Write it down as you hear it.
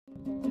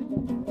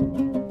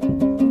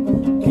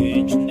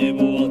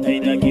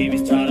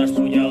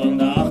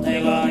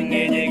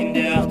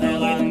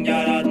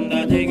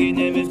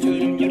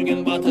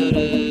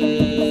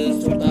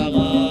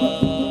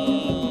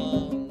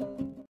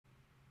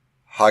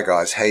Hi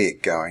guys, how you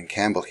going?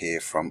 Campbell here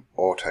from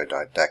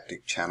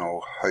Autodidactic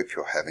Channel. Hope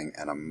you're having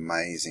an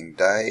amazing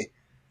day.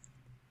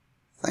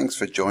 Thanks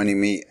for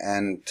joining me,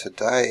 and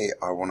today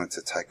I wanted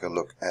to take a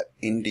look at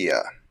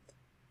India.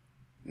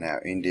 Now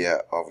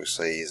India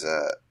obviously is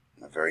a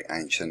very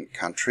ancient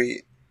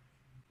country,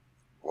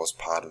 was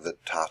part of the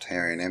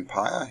Tartarian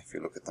Empire if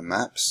you look at the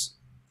maps,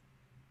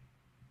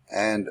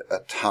 and a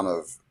ton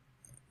of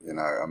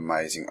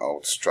amazing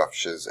old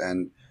structures.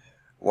 And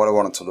what I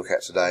wanted to look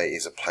at today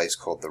is a place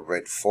called the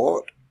Red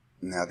Fort.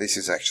 Now this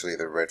is actually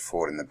the Red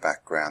Fort in the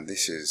background.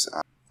 This is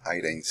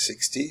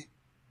 1860,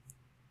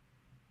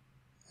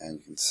 and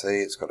you can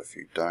see it's got a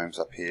few domes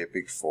up here,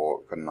 big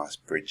fort, got a nice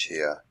bridge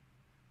here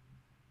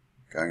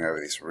going over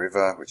this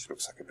river which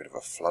looks like a bit of a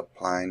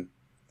floodplain.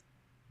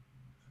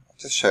 I'll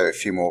just show you a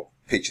few more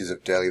pictures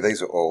of Delhi.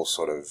 These are all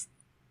sort of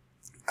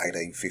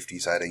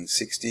 1850s,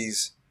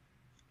 1860s.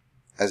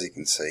 As you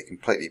can see,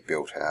 completely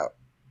built out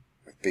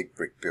with big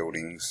brick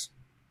buildings.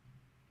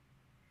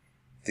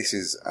 This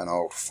is an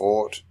old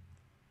fort,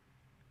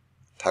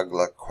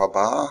 Tugla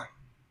Qabar,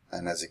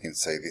 and as you can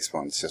see, this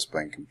one's just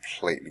been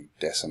completely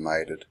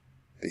decimated.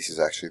 This is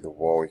actually the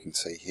wall you can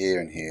see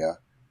here and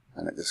here,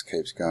 and it just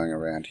keeps going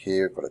around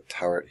here. We've got a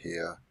turret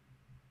here,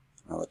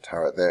 another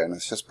turret there, and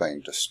it's just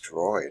been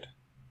destroyed.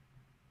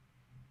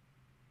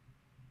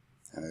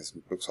 And it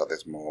looks like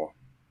there's more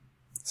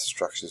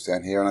structures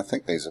down here, and I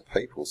think these are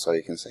people, so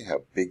you can see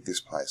how big this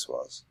place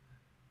was.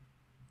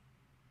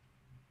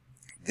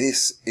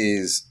 This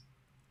is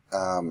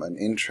an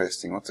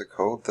interesting, what's it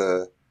called?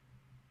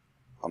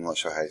 I'm not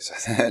sure how you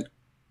say that.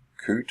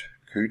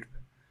 Qutb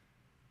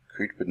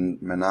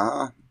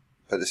Minar,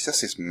 but it's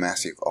just this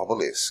massive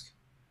obelisk,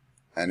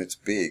 and it's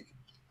big.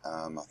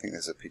 I think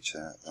there's a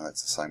picture, and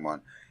it's the same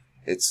one.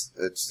 It's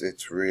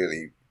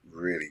really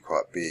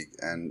quite big,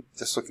 and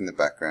just look in the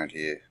background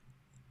here.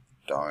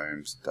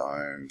 Domes,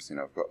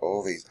 I've got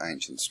all these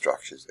ancient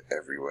structures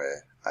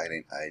everywhere.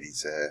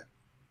 1880s there.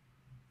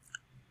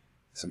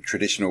 Some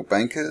traditional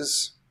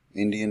bankers,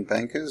 Indian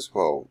bankers.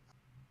 Well,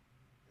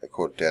 they're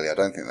called Delhi. I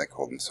don't think they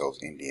call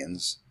themselves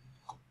Indians.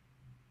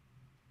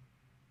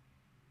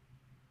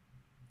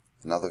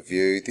 Another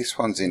view. This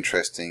one's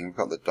interesting. We've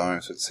got the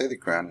domes, but see the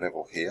ground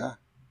level here,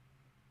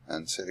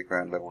 and see the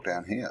ground level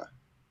down here.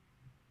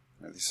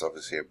 Now, this is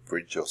obviously a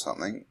bridge or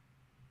something,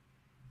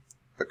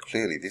 but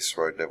clearly this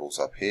road level's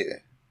up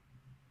here,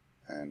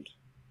 and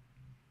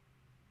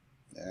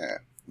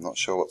yeah, I'm not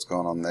sure what's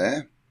going on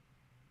there.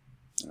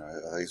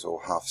 Are these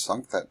all half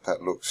sunk?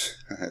 That looks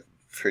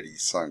pretty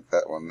sunk,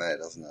 that one there,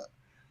 doesn't it?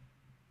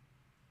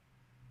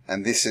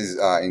 And this is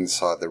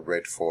inside the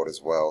Red Fort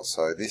as well,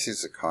 so this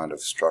is the kind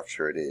of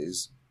structure it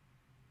is,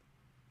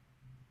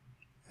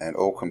 and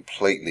all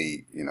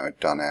completely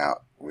done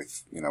out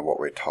with what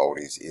we're told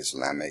is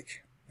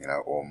Islamic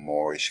or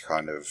Moorish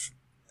kind of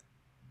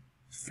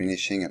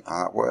finishing and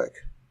artwork.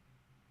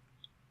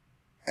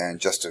 And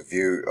just a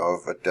view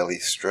of a Delhi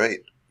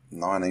street,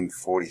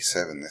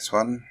 1947 this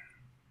one,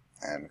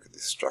 and look at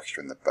this structure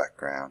in the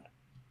background.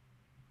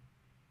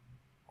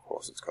 Of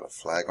course it's got a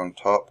flag on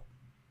top.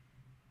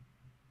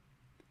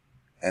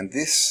 And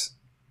this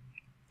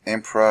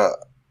Emperor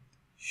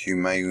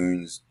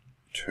Humayun's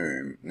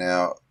tomb.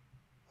 Now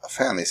I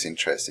found this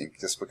interesting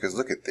just because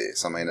look at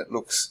this. I mean, it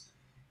looks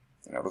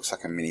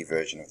like a mini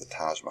version of the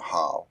Taj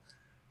Mahal,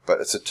 but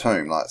it's a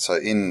tomb. Like, so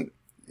in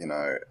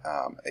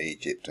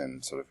Egypt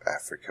and sort of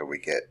Africa we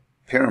get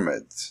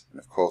pyramids, and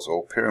of course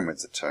all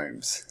pyramids are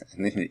tombs.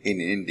 And in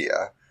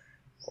India,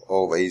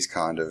 all these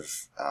kind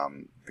of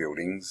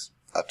buildings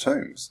are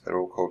tombs. They're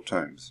all called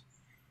tombs.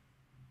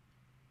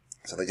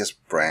 So they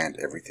just brand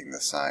everything the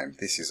same.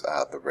 This is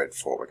the Red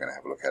Fort we're going to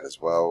have a look at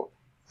as well.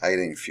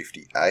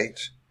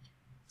 1858.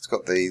 It's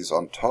got these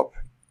on top,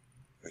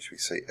 which we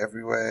see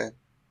everywhere.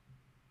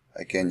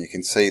 Again, you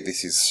can see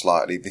this is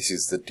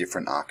the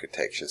different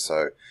architecture.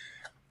 So,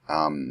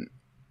 Tartarian,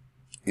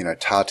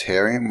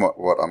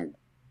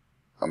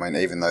 I mean,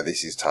 even though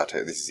this is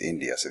Tartarian, this is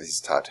India, so this is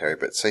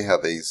Tartarian, but see how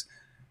these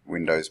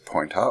windows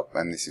point up,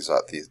 and this is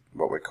like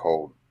what we're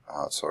told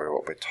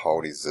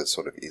is the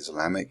sort of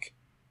Islamic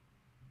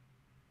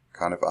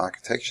kind of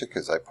architecture,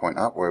 because they point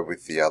up, where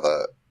with the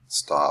other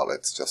style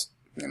it's just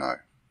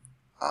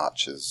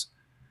arches.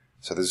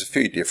 So there's a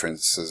few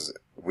differences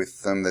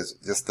with them. There's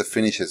just the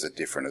finishes are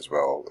different as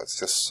well. It's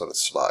just sort of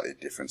slightly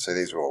different. So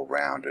these are all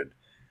rounded,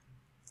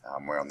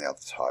 where on the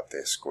other type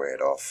they're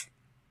squared off.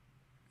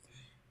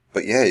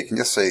 But yeah, you can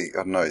just see,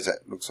 I don't know, is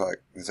that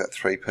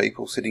 3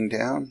 people sitting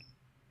down?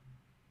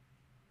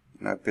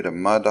 A bit of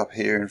mud up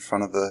here in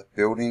front of the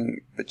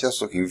building, but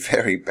just looking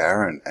very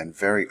barren and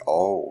very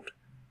old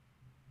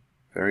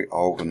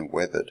and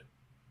weathered.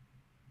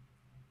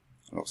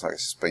 It looks like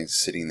it's just been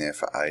sitting there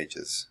for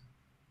ages.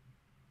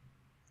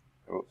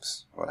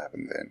 Oops, what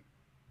happened then?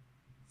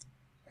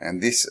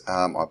 And this,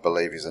 I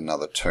believe, is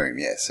another tomb.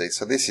 Yeah, see,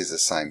 so this is the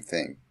same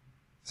thing.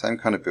 Same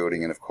kind of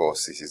building, and of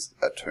course this is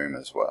a tomb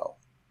as well.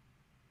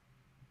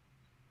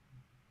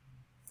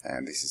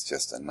 And this is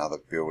just another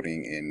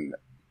building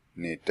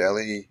near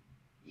Delhi,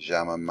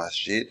 Jama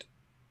Masjid.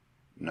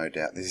 No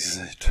doubt this is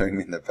a tomb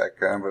in the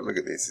background, but look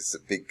at this. It's a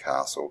big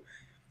castle.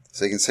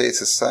 So you can see it's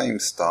the same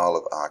style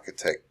of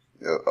architect,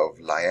 of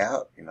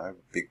layout, you know,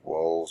 big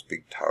walls,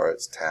 big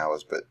turrets,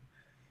 towers, but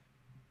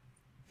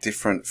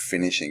different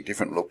finishing,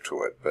 different look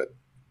to it, but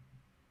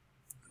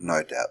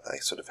no doubt they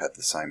sort of had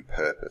the same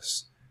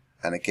purpose.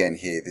 And again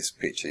here, this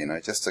picture, you know,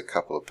 just a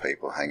couple of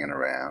people hanging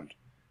around.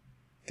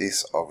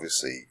 This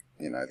obviously,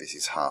 you know, this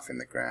is half in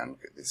the ground.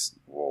 Look at this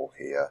wall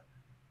here.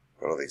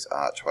 Got all these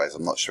archways.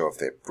 I'm not sure if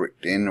they're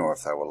bricked in or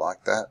if they were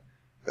like that,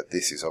 but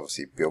this is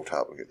obviously built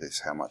up. Look at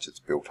this, how much it's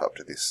built up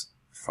to this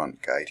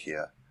front gate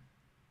here.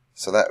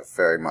 So that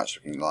very much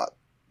looking like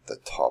the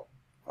top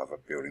of a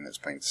building that's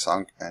been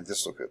sunk. And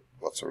just look at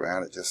what's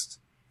around it, just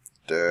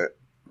dirt,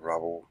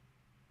 rubble,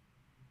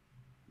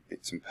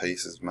 bits and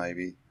pieces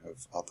maybe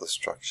of other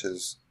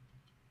structures.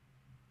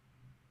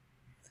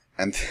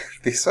 And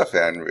this I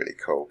found really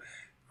cool.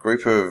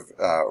 Group of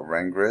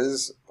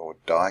Rangras or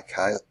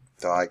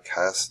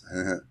die-cast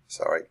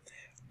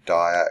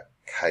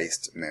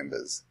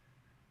members.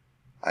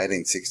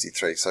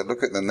 1863. So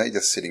look at them, they're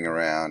just sitting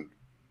around,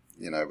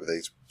 you know, with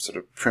these sort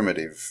of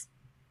primitive,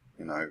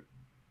 you know,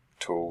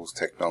 tools,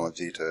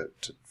 technology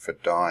for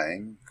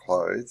dyeing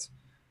clothes.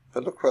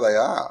 But look where they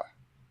are.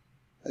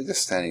 They're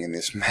just standing in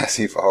this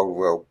massive old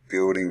world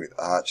building with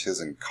arches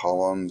and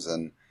columns,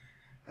 and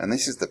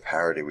this is the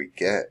parody we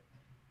get.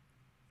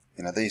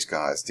 You know, these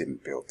guys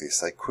didn't build this,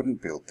 they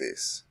couldn't build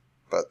this,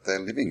 but they're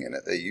living in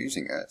it, they're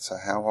using it. So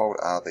how old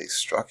are these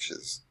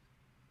structures?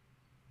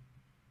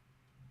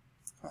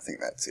 I think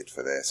that's it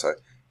for there. So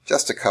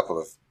just a couple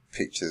of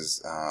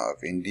pictures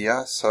of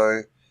India.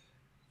 So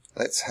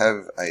let's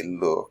have a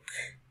look.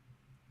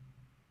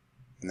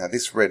 Now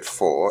this red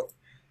fort,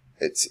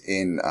 it's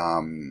in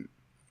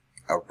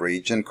a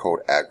region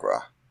called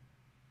Agra.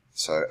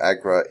 So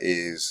Agra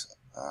is,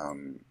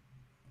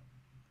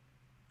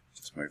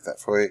 just move that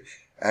for you.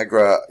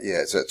 Agra,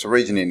 yeah, so it's a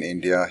region in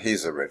India.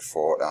 Here's a red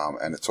fort,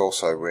 and it's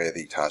also where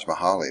the Taj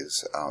Mahal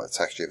is. It's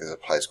actually, there's a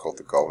place called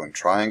the Golden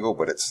Triangle,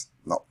 but it's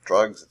not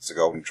drugs, it's the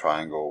Golden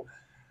Triangle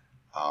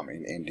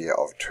in India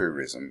of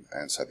tourism,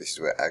 and so this is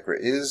where Agra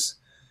is.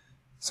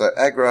 So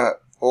Agra,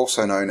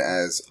 also known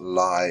as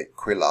Lai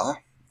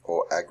Quilla,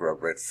 or Agra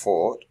Red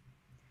Fort,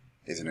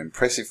 is an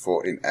impressive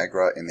fort in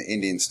Agra in the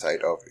Indian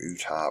state of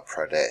Uttar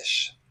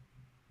Pradesh.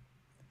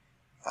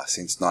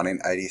 Since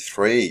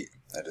 1983,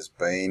 it has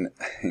been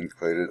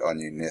included on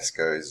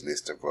UNESCO's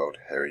list of World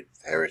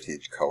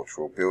Heritage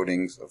Cultural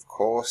Buildings, of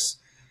course.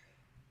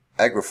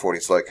 Agra Fort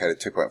is located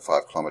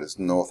 2.5 kilometres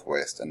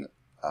northwest and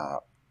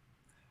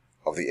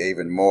of the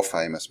even more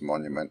famous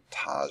monument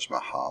Taj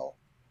Mahal.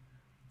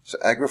 So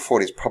Agra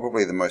Fort is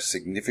probably the most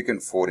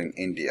significant fort in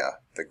India.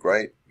 The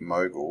great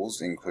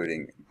Mughals,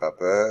 including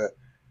Babur,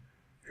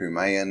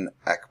 Humayun,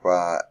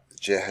 Akbar,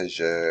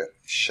 Jahangir,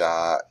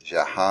 Shah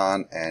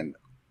Jahan and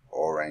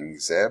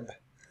Aurangzeb,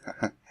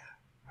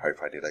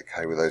 hope I did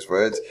okay with those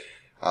words,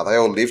 they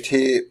all lived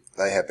here.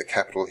 They had the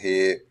capital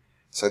here.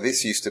 So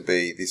this used to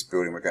be, this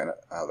building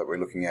that we're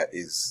looking at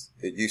it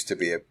used to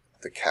be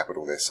the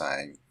capital, they're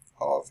saying,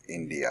 of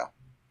India.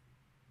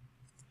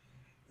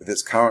 With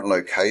its current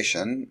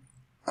location,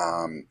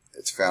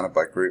 it's founded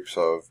by groups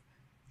of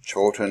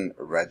Chautan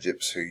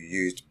Rajips who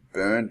used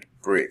burned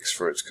bricks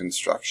for its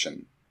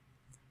construction.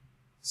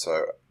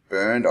 So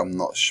burned, I'm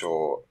not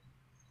sure,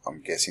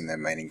 I'm guessing they're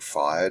meaning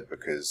fired,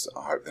 because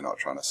I hope they're not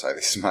trying to say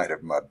this is made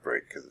of mud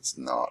brick, because it's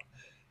not.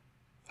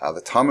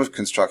 The time of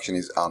construction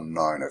is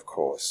unknown, of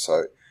course.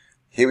 So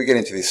here we get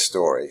into this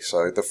story.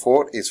 So the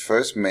fort is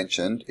first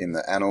mentioned in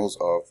the annals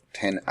of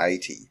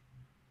 1080.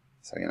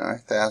 So, you know,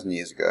 1,000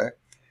 years ago,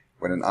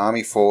 when an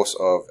army force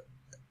of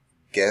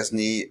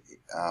Ghazni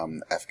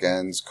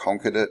Afghans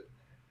conquered it.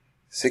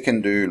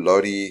 Sikandar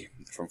Lodi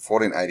from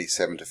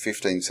 1487 to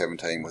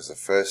 1517 was the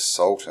first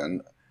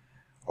sultan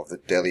of the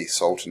Delhi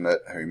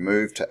Sultanate who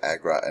moved to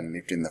Agra and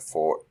lived in the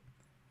fort.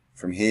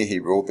 From here he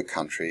ruled the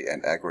country,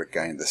 and Agra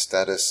gained the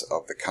status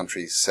of the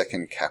country's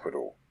second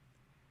capital.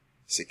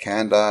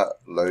 Sikandar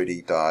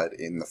Lodi died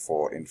in the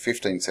fort in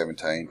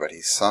 1517, but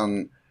his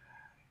son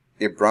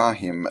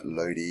Ibrahim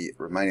Lodi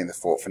remained in the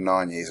fort for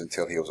 9 years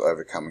until he was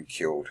overcome and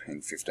killed in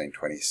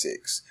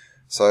 1526.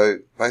 So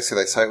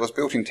basically they say it was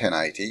built in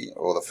 1080,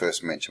 or the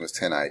first mention was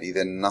 1080,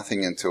 then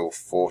nothing until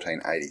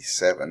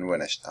 1487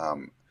 when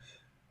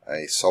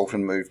a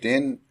sultan moved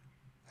in,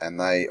 and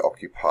they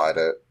occupied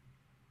it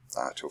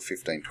till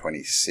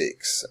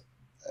 1526.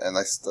 And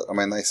they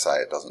say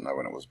it doesn't know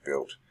when it was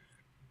built.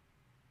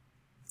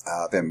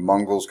 Then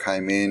Mongols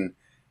came in,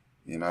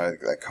 you know,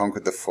 they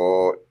conquered the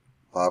fort,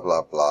 blah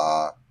blah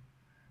blah.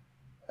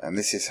 And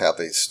this is how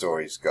these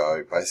stories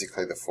go.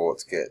 Basically the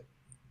forts get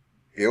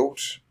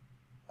built,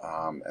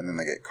 and then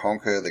they get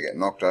conquered, they get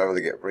knocked over,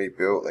 they get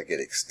rebuilt, they get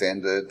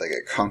extended, they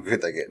get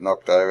conquered, they get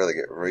knocked over, they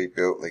get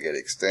rebuilt, they get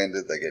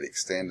extended, they get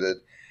extended.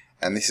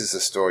 And this is the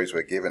stories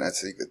we're given.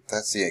 That's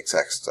the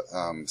exact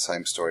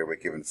same story we're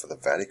given for the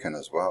Vatican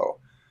as well.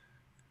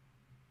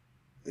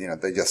 You know,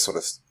 they just sort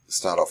of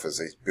start off as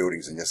these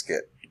buildings and just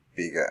get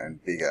bigger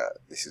and bigger.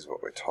 This is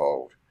what we're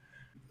told.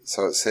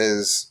 So it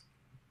says,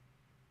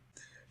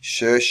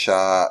 Sher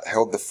Shah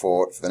held the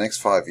fort for the next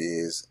 5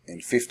 years. In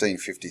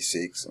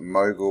 1556,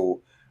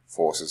 Mughal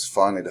forces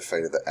finally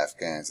defeated the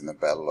Afghans in the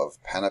Battle of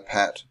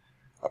Panipat.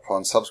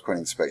 Upon subsequent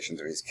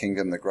inspections of his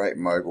kingdom, the great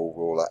Mughal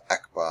ruler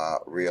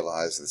Akbar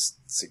realized the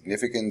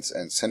significance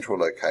and central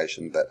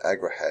location that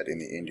Agra had in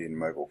the Indian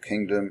Mughal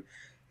kingdom.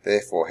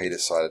 Therefore, he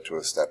decided to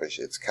establish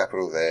its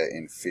capital there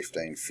in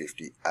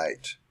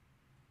 1558.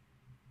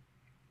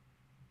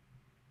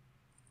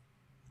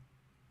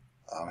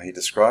 He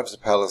describes the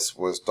palace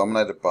was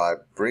dominated by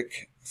a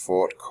brick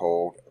fort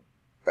called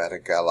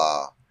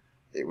Baatyr.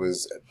 It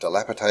was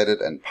dilapidated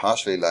and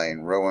partially lay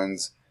in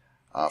ruins,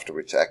 after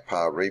which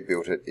Akbar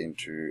rebuilt it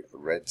into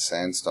red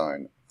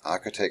sandstone.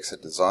 Architects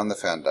had designed the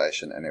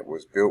foundation, and it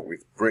was built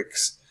with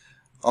bricks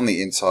on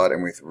the inside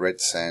and with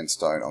red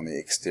sandstone on the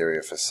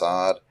exterior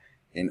facade.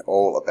 In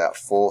all, about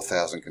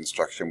 4,000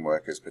 construction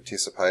workers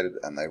participated,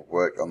 and they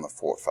worked on the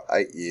fort for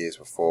 8 years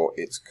before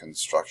its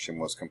construction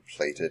was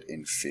completed in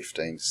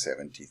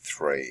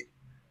 1573.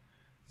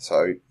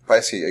 So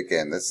basically,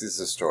 again, this is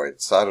the story.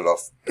 It started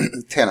off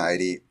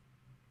 1080,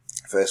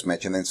 first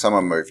mentioned, then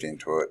someone moved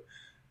into it.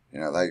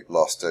 You know, they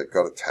lost it,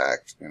 got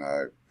attacked, you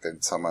know,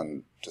 then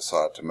someone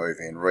decided to move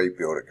in,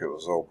 rebuild it because it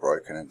was all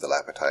broken and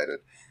dilapidated,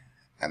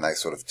 and they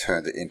sort of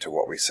turned it into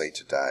what we see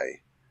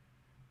today.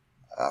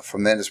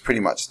 From then, it's pretty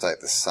much stayed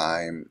the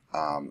same.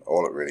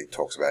 All it really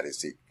talks about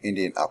is the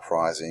Indian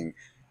uprising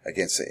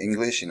against the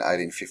English in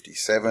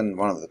 1857.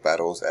 One of the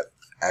battles at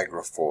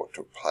Agra Fort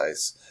took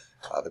place.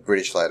 The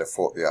British later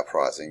fought the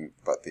uprising,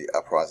 but the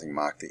uprising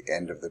marked the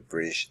end of the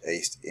British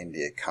East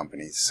India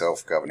Company's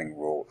self-governing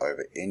rule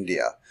over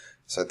India.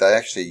 So they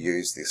actually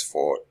used this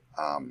fort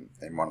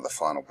in one of the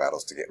final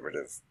battles to get rid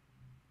of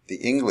the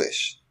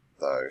English,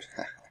 though.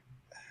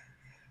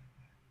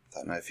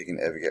 Don't know if you can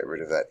ever get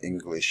rid of that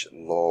English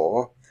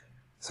law.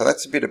 So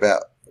that's a bit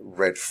about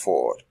Red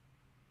Fort.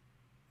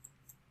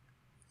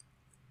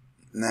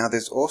 Now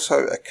there's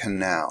also a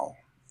canal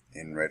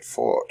in Red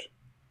Fort.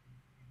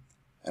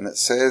 And it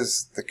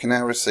says the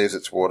canal receives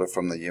its water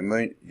from the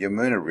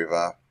Yamuna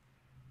River,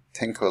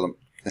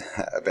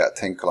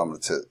 about 10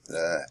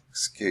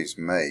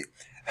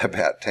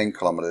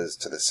 kilometres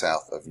to the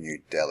south of New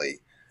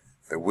Delhi.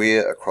 The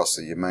weir across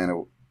the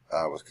Yamuna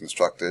was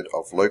constructed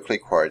of locally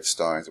quarried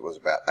stones. It was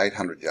about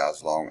 800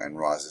 yards long and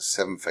rises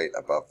 7 feet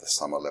above the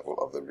summer level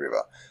of the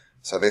river.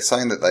 So they're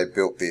saying that they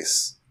built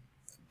this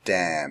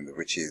dam,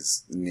 which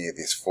is near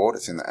this fort.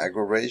 It's in the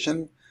Agra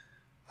region.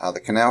 The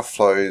canal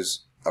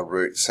flows a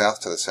route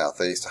south to the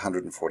southeast,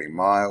 140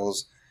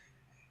 miles,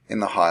 in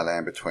the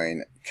highland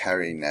between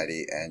Kari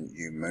Nadi and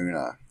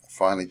Yamuna.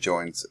 Finally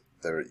joins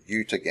the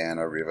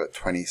Utagana River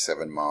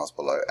 27 miles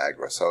below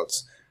Agra. So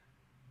it's,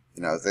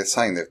 you know, they're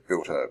saying they've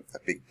built a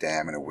big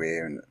dam and a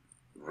weir and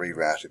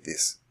rerouted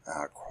this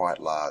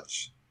quite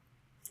large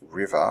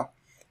river.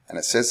 And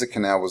it says the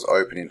canal was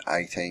opened in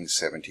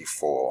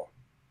 1874.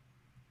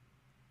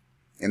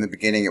 In the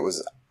beginning, it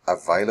was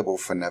available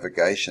for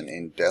navigation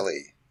in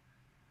Delhi,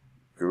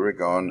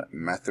 Gurugram,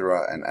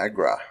 Mathura and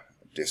Agra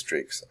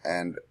districts,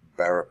 and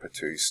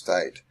Baraipur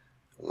state.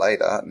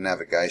 Later,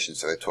 navigation,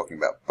 so they're talking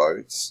about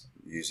boats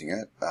using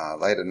it.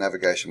 Later,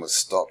 navigation was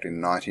stopped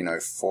in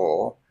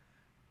 1904,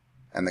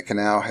 and the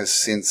canal has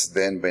since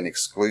then been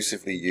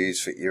exclusively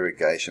used for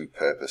irrigation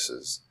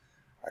purposes.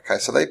 Okay,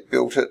 so they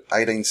built it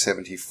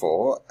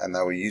 1874, and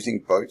they were using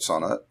boats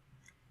on it,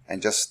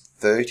 and just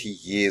 30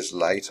 years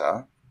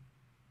later,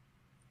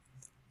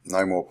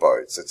 no more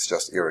boats, it's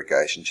just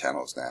irrigation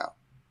channels now.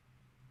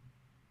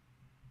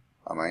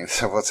 I mean,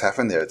 so what's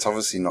happened there? It's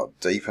obviously not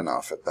deep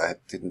enough. They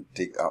didn't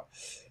dig up.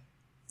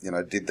 You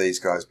know, did these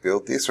guys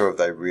build this, or have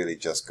they really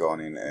just gone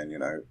in and, you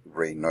know,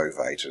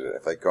 renovated it?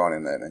 Have they gone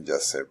in there and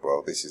just said,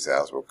 well, this is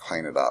ours, we'll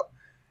clean it up?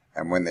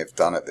 And when they've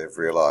done it, they've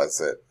realised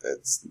that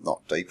it's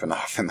not deep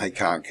enough and they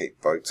can't keep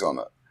boats on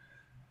it.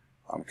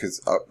 Because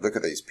look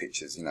at these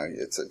pictures, you know,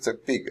 it's a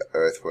big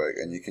earthwork,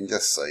 and you can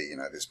just see, you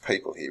know, there's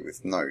people here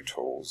with no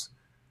tools,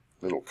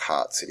 little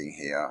cart sitting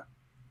here.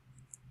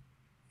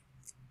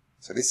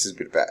 So this is a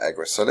bit about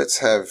Agra. So let's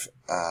have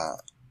a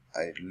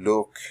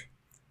look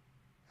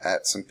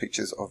at some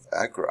pictures of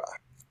Agra.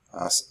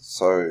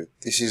 So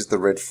this is the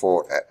Red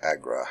Fort at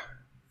Agra.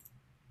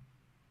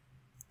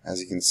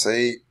 As you can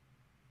see,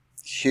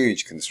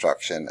 huge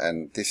construction,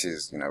 and this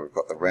is, you know, we've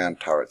got the round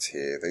turrets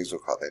here. These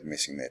look like they're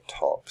missing their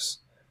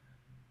tops.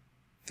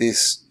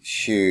 This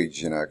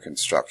huge, you know,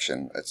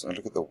 construction.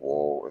 Look at the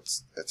wall.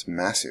 It's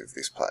massive,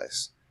 this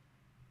place.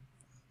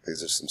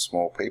 These are some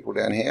small people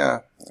down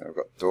here. We've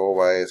got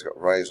doorways, we've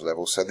got raised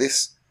levels. So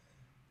this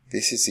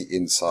is the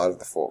inside of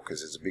the fort,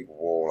 because there's a big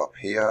wall up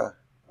here.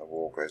 The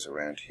wall goes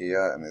around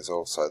here, and there's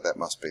also, that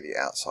must be the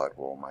outside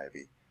wall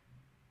maybe.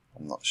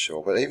 I'm not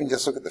sure. But even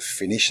just look at the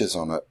finishes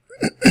on it.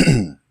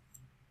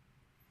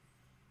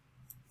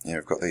 You know,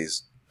 we've got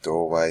these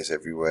doorways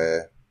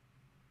everywhere.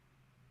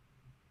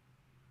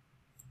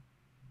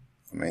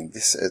 I mean,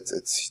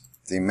 it's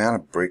the amount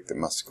of brick that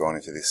must have gone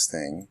into this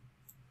thing.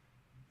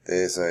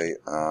 There's a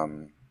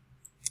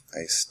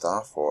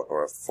star fort,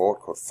 or a fort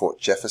called Fort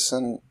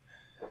Jefferson.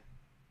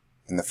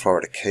 in the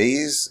Florida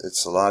Keys.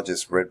 It's the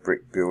largest red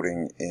brick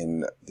building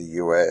in the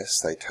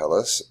US, they tell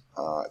us.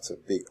 It's a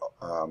big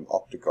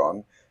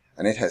octagon,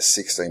 and it has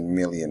 16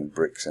 million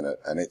bricks in it,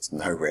 and it's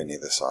nowhere near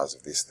the size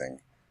of this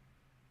thing.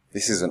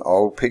 This is an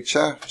old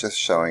picture, just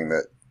showing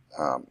that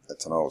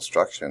it's an old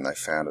structure, and they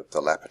found it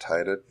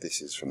dilapidated.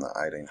 This is from the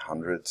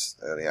 1800s,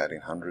 early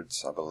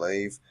 1800s, I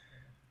believe.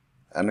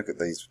 And look at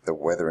these, the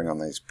weathering on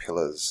these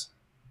pillars.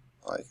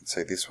 You can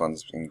see this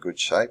one's in good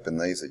shape, and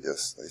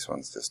this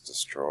one's just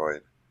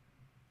destroyed.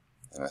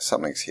 You know,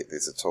 something's hit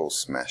this, it's all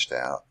smashed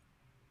out.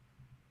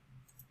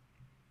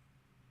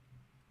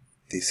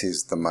 This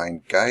is the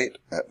main gate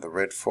at the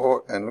Red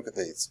Fort, and look at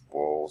these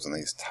walls and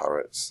these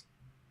turrets.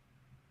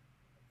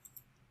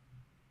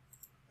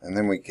 And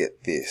then we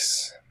get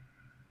this.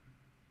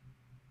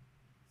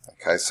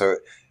 Okay, so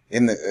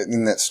in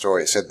that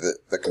story it said that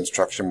the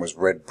construction was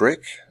red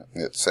brick.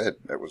 It said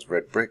it was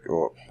red brick,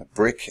 or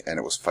brick, and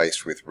it was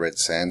faced with red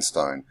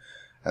sandstone.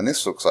 And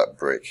this looks like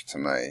brick to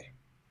me.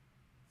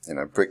 You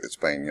know, brick that's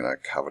been, you know,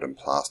 covered and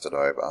plastered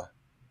over.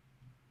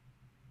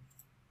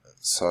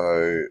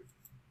 So,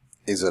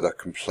 is it a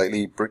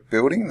completely brick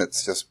building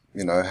that's just,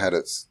 you know, had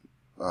its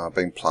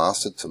been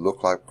plastered to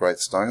look like great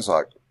stones,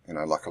 like, you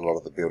know, like a lot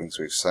of the buildings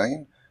we've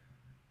seen?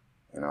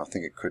 You know, I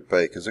think it could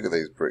be, because look at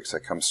these bricks, they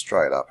come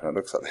straight up, and it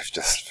looks like they've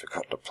just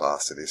forgot to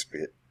plaster this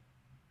bit.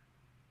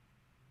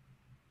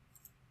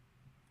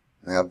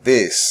 Now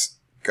this,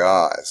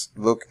 guys,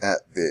 look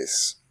at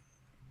this.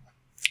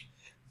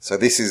 So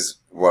this is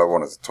what I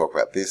wanted to talk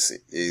about. This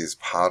is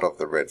part of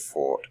the Red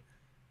Fort,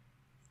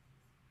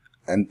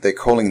 and they're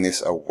calling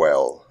this a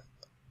well.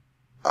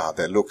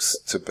 There looks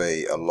to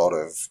be a lot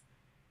of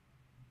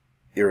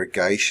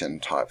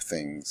irrigation type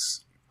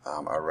things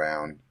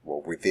around,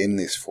 well, within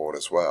this fort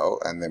as well.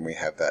 And then we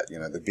have that, you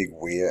know, the big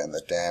weir and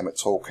the dam.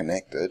 It's all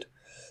connected,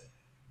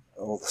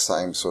 all the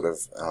same sort of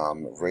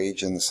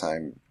region, the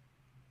same,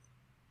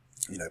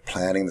 you know,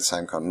 planning, the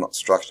same kind of, not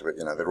structure, but,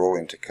 you know, they're all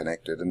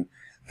interconnected. And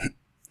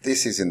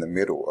this is in the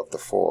middle of the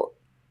fort.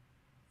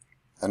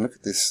 And look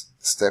at this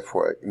step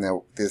work.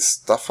 Now, there's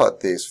stuff like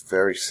this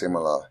very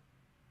similar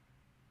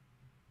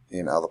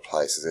in other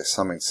places. There's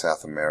some in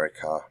South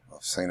America.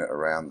 I've seen it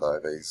around though.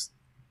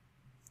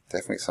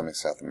 Definitely some in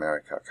South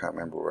America. I can't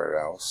remember where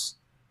else.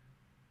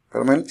 But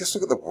I mean, just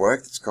look at the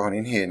work that's gone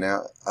in here.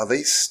 Now, are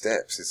these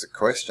steps is the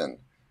question.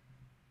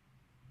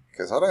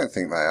 Because I don't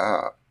think they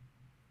are.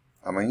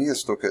 I mean, you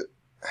just look at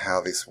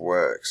how this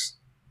works.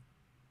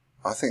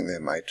 I think they're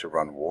made to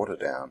run water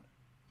down.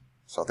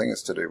 So I think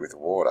it's to do with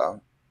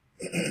water.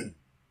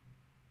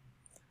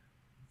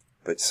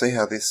 But see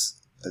how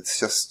this, it's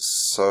just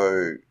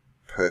so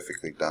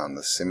perfectly done.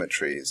 The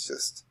symmetry is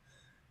just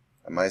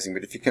amazing.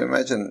 But if you can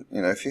imagine,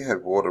 you know, if you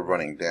had water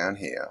running down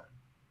here,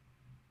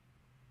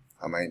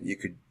 I mean, you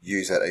could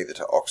use that either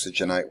to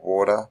oxygenate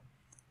water,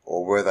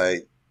 or were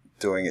they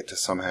doing it to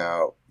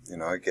somehow, you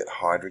know, get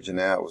hydrogen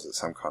out? Was it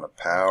some kind of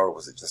power, or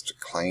was it just to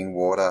clean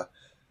water?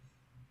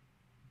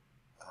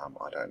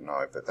 I don't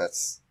know, but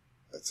that's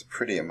a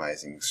pretty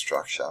amazing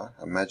structure.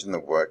 Imagine the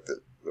work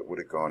that would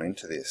have gone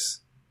into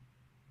this.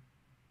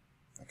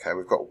 Okay,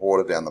 we've got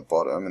water down the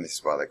bottom, and this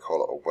is why they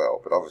call it a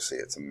well, but obviously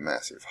it's a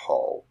massive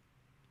hole.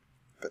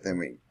 But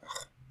then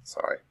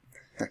sorry.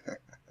 God.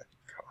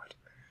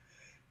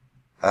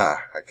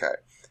 Okay.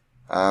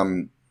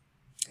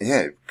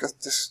 Yeah, got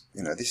this,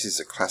 you know, this is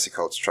a classic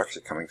old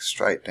structure coming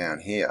straight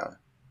down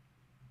here.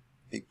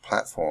 Big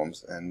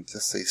platforms, and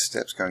just these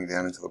steps going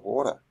down into the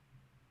water.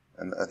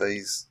 And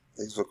these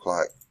look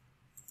like,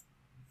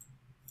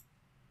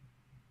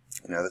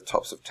 you know, the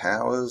tops of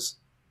towers.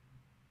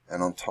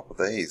 And on top of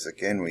these,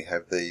 again, we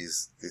have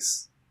this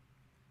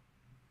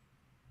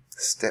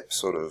step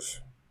sort of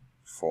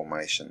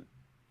formation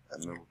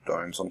and little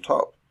domes on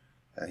top.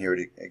 And here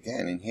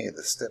again, in here,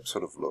 the steps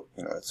sort of look,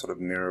 you know, it's sort of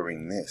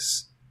mirroring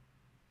this.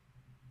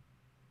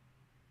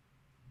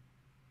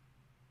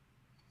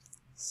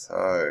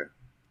 So,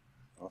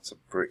 lots of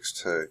bricks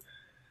too.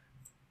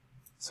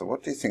 So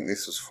what do you think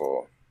this was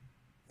for?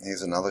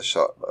 Here's another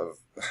shot of,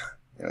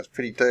 you know, it's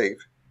pretty deep,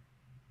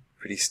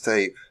 pretty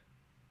steep.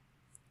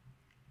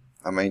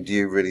 I mean, do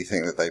you really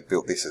think that they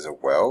built this as a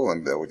well,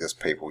 and there were just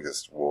people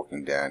just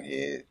walking down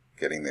here,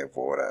 getting their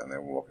water, and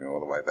then walking all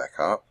the way back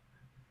up?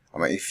 I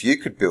mean, if you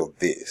could build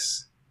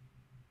this,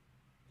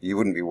 you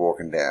wouldn't be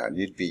walking down.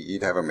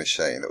 You'd have a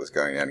machine that was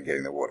going down and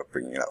getting the water,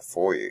 bringing it up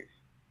for you.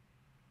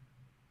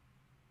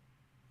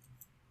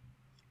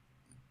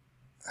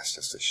 That's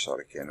just a shot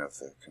again of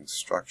the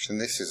construction.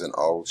 This is an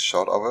old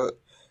shot of it.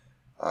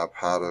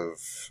 Part of,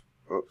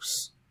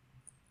 oops.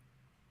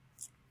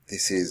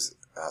 This is,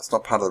 it's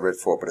not part of the Red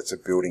Fort, but it's a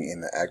building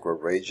in the Agra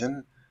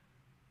region.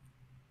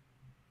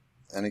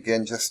 And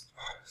again, just,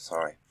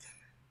 sorry.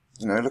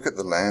 You know, look at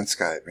the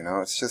landscape, you know,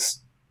 it's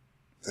just,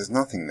 there's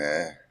nothing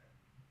there.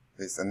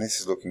 And this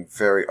is looking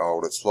very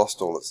old. It's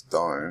lost all its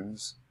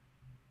domes.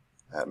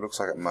 It looks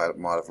like it might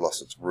have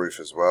lost its roof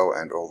as well,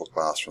 and all the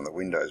glass from the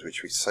windows,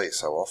 which we see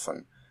so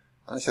often.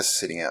 And it's just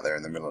sitting out there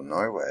in the middle of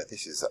nowhere.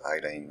 This is the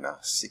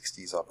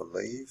 1860s, I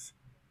believe.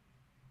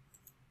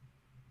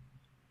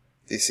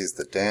 This is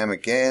the dam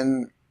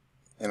again,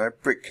 you know,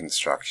 brick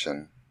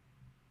construction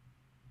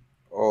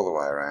all the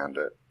way around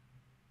it.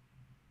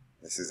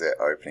 This is their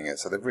opening it,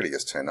 so they've really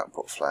just turned up and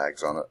put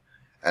flags on it.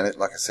 And it,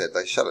 like I said,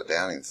 they shut it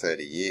down in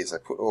 30 years. They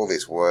put all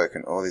this work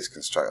and all this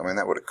construction. I mean,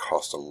 that would have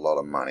cost a lot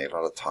of money, a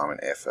lot of time and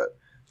effort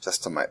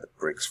just to make the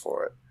bricks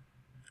for it.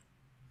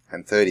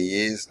 And 30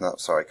 years, no,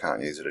 sorry,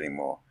 can't use it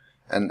anymore.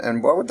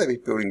 And why would they be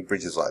building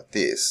bridges like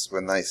this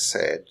when they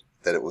said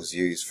that it was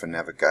used for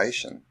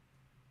navigation?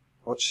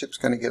 What ship's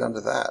going to get under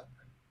that?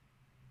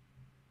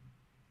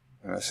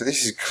 You know, so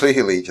this is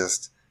clearly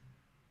just,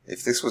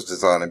 if this was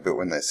designed and built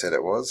when they said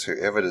it was,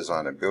 whoever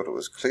designed and built it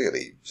was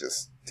clearly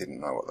just didn't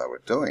know what they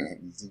were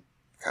doing. You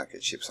can't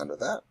get ships under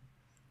that.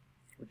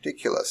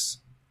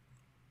 Ridiculous.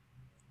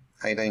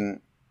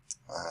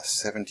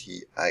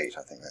 1878,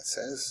 I think that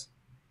says.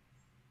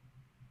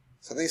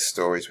 So these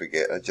stories we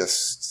get are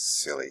just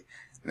silly.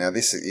 Now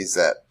this is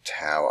that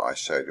tower I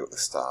showed you at the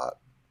start.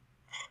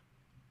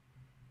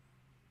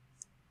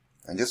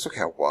 And just look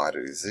how wide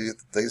it is.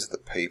 These are the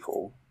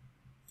people.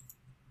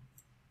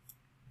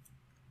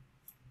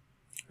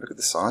 Look at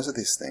the size of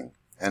this thing.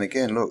 And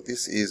again, look,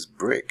 this is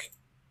brick.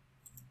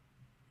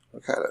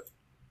 Look at it.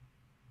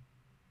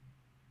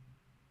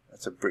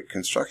 That's a brick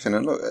construction.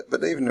 And look,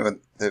 but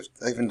even they've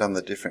even done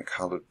the different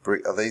coloured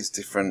brick. Are these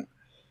different,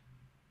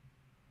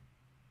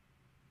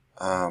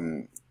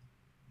 you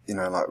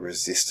know, like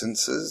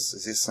resistances?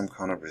 Is this some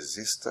kind of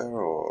resistor,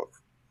 or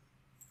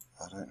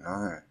I don't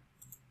know.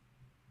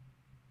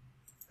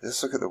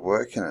 Just look at the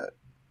work in it.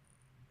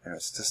 And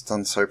it's just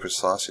done so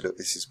precisely. Look,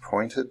 this is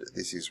pointed,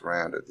 this is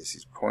rounded, this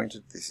is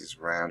pointed, this is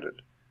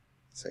rounded.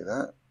 See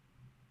that?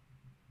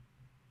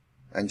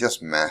 And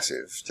just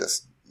massive,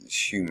 just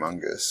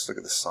humongous. Look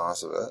at the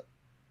size of it.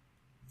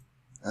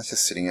 That's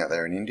just sitting out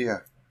there in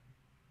India.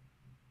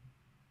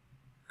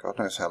 God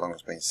knows how long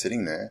it's been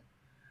sitting there.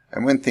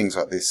 And when things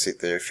like this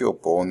sit there, if you're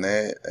born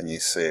there and you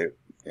see it,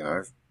 you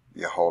know,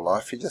 your whole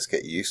life, you just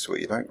get used to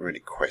it. You don't really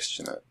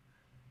question it.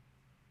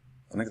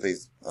 And look at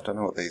these, I don't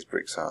know what these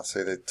bricks are.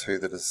 See the two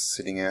that are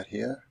sitting out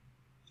here?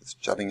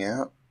 Just jutting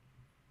out.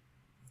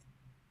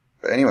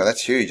 But anyway,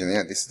 that's huge. And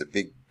yeah, this is the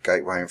big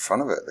gateway in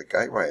front of it. The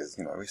gateway is,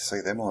 you know, we see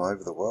them all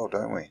over the world,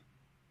 don't we?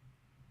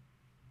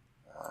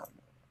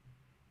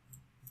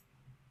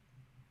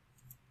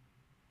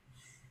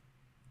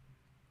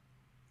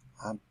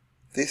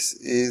 This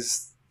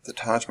is the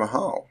Taj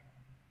Mahal.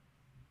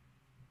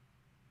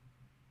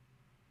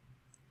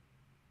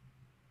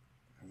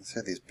 You can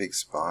see these big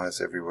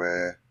spires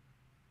everywhere.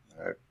 You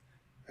know,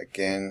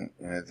 again,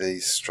 you know,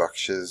 these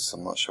structures,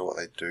 I'm not sure what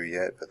they do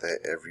yet, but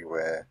they're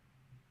everywhere.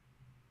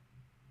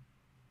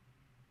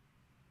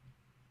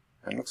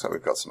 And it looks like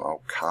we've got some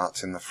old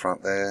carts in the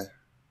front there.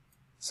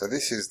 So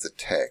this is the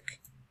tech.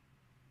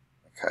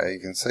 Okay, you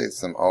can see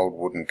some old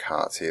wooden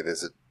carts here.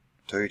 There's a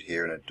dude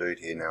here and a dude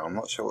here. Now, I'm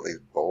not sure what these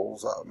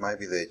balls are.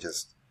 Maybe they're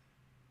just,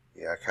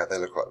 yeah, okay, they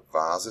look like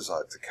vases,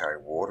 like to carry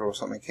water or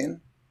something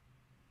in.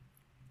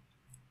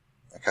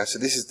 Okay, so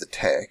this is the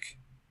tech.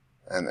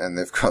 And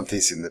they've got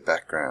this in the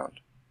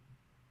background.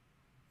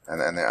 And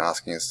they're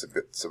asking us to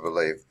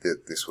believe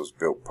that this was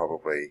built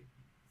probably,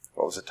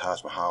 what was it,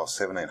 Taj Mahal,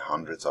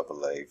 1700s, I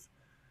believe.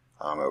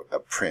 A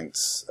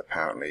prince,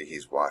 apparently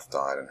his wife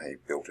died and he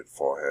built it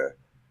for her.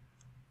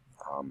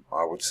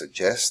 I would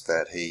suggest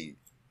that he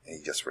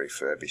just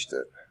refurbished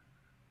it,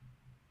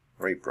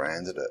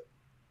 rebranded it.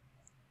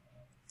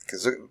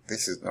 Because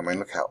this is, I mean,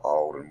 look how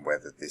old and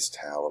weathered this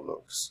tower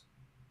looks.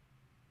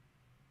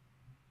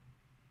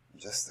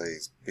 Just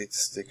these bits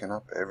sticking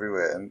up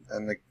everywhere,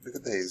 and look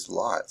at these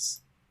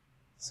lights.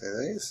 See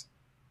these?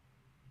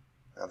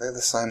 Now they're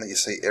the same that you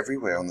see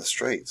everywhere on the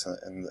streets,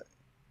 and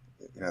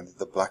you know,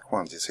 the black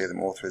ones, you see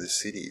them all through the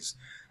cities.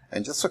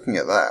 And just looking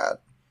at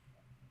that,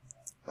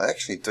 they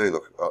actually do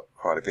look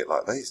quite a bit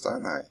like these,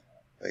 don't they?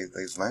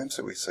 These lamps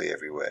that we see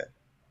everywhere.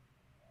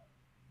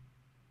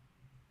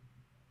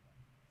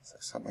 So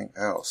something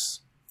else.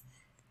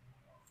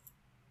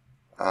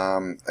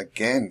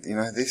 Again, you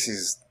know, this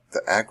is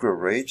the Agra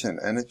region,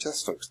 and it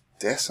just looks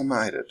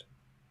decimated.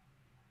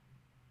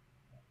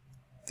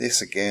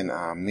 This again,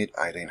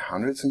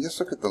 mid-1800s, and just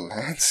look at the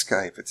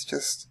landscape. It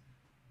just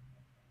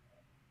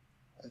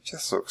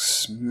looks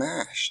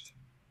smashed.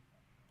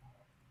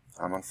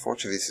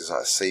 Unfortunately, this is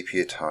like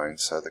sepia tone,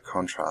 so the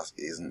contrast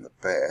isn't the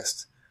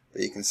best.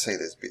 But you can see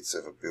there's bits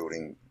of a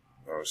building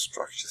or a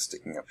structure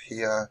sticking up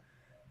here.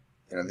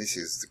 You know, this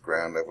is the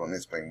ground level, and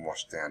it's been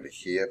washed down to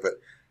here. But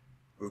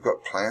we've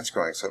got plants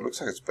growing, so it looks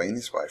like it's been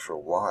this way for a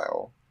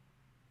while.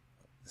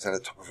 Is that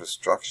the top of a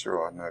structure,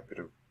 or I don't know, a bit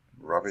of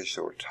rubbish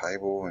or a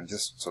table, and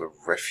just sort of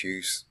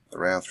refuse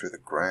around through the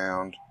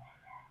ground.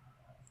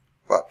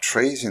 But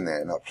trees in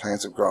there, like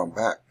plants have grown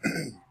back.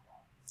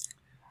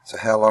 So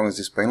how long has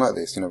this been like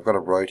this? You know, I've got a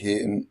road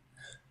here, and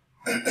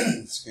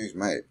excuse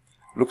me,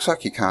 looks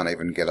like you can't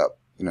even get up,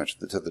 you know,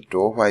 to the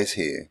doorways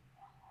here.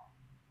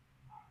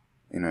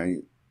 You know,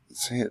 you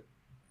see it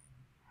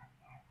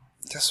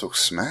just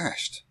looks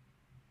smashed.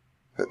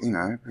 But, you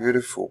know,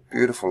 beautiful,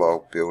 beautiful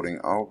old building,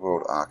 old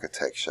world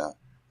architecture.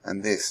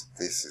 And this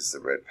is the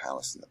Red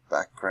Palace in the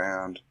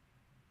background.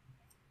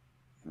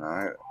 You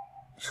know,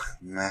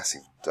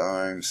 massive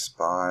domes,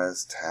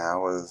 spires,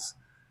 towers.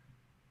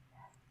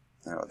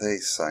 You know,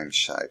 these same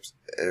shapes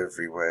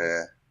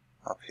everywhere,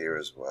 up here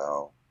as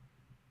well.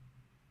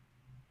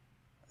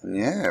 And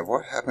yeah,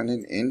 what happened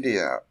in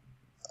India?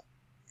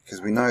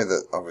 Because we know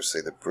that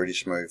obviously the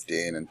British moved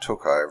in and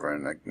took over,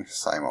 and the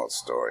same old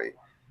story.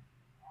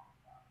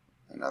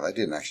 You know, they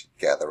didn't actually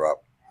gather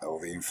up all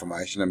the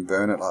information and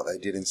burn it like they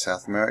did in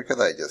South America.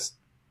 They just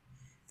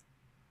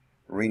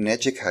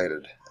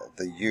re-educated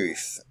the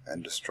youth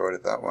and destroyed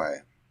it that way,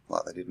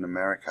 like they did in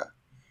America.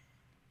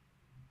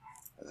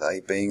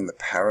 They being the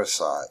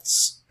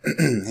parasites.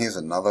 Here's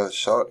another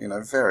shot, you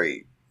know,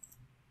 very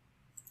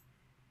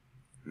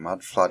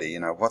mud floody. You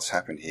know, what's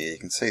happened here? You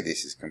can see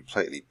this is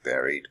completely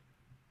buried.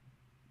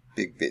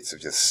 Big bits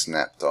have just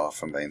snapped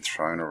off and been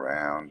thrown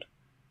around.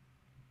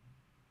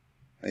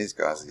 These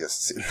guys are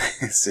just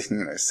sitting,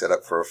 you know, set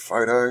up for a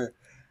photo.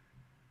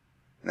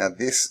 Now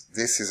this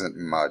isn't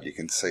mud. You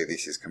can see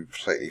this is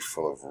completely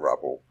full of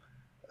rubble,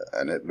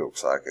 and it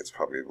looks like it's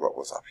probably what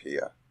was up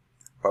here.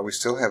 But we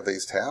still have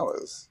these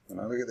towers. You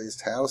know, look at these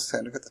towers.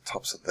 Look at the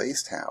tops of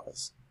these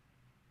towers.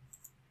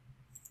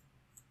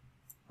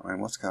 I mean,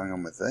 what's going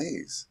on with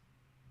these?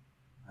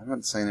 I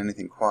haven't seen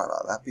anything quite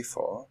like that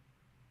before.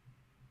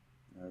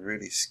 You know,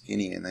 really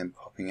skinny and then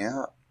popping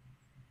out.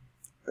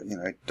 But, you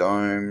know,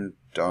 dome,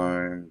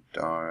 dome,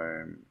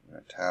 dome, you know,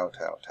 tower,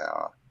 tower,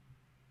 tower.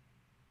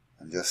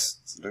 And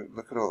just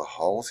look at all the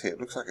holes here. It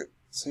looks like it,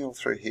 see all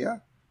through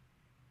here?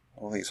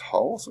 All these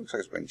holes? Looks like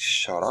it's been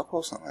shot up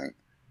or something.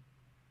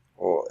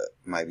 Or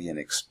maybe an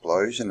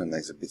explosion and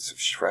these are bits of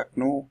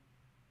shrapnel.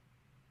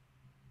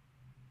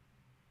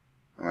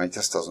 I mean, it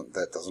just doesn't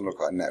look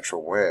like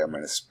natural wear. I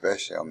mean,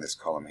 especially on this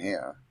column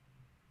here.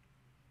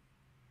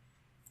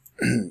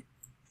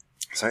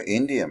 So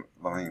India,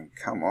 I mean,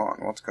 come on,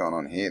 what's going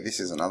on here? This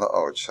is another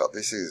old shot.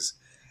 This is,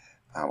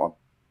 I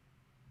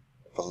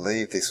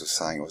believe this was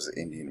saying it was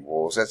the Indian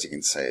Wars. As you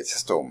can see, it's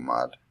just all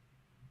mud.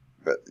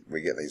 But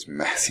we get these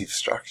massive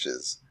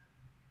structures.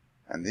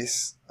 And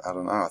this, I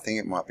don't know, I think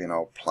it might be an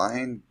old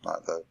plane,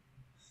 like the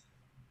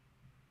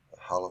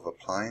hull of a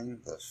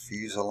plane, the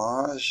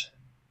fuselage.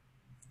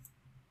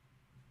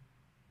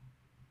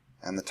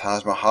 And the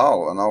Taj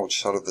Mahal, an old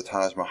shot of the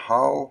Taj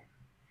Mahal.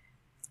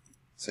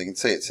 So you can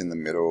see it's in the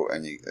middle,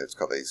 and it's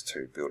got these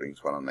two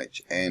buildings, one on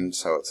each end.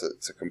 So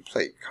it's a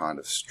complete kind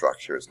of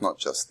structure. It's not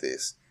just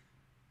this.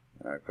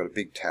 You know, got a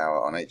big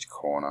tower on each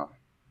corner,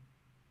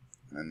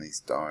 and then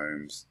these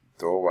domes.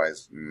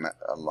 Doorways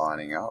are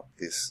lining up,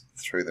 this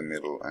through the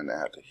middle and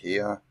out to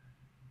here.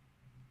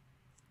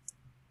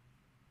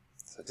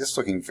 So just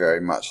looking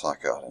very much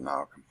like, I don't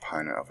know, a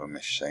component of a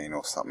machine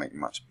or something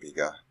much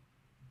bigger.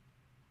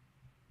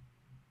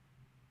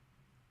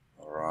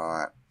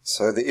 Alright,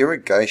 so the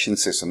irrigation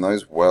system,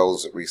 those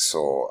wells that we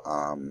saw,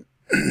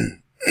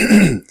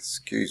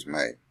 excuse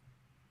me.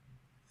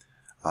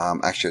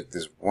 Actually,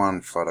 there's one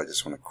photo I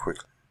just want to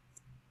quickly...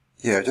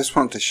 Yeah, I just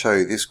wanted to show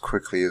you this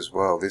quickly as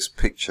well. This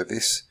picture,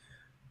 this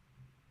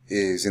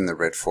is in the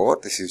Red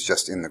Fort. This is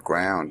just in the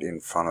ground in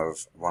front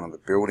of one of the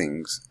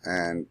buildings,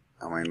 and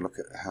I mean, look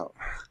at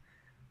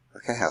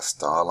how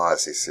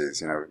stylized this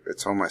is. You know,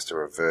 it's almost a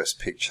reverse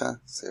picture.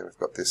 See, we've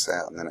got this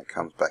out and then it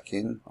comes back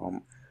in,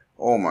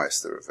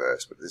 almost the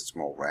reverse, but it's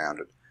more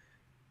rounded.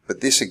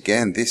 But this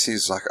again, this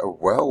is like a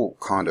well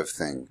kind of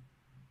thing.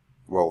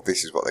 Well,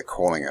 this is what they're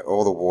calling it.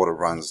 All the water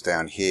runs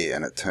down here,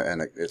 and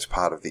it's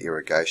part of the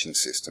irrigation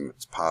system.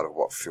 It's part of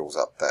what fills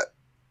up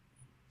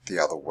the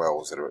other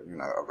wells that are, you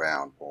know,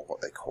 around, or what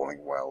they're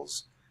calling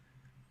wells.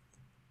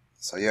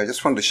 So yeah, I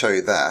just wanted to show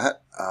you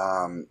that,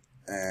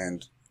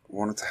 and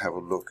wanted to have a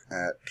look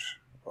at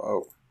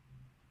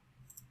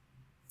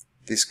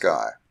this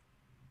guy.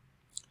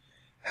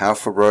 How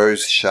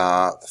Firoz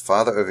Shah, the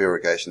father of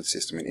irrigation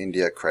system in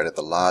India, created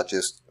the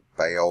largest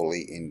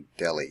Baoli in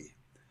Delhi.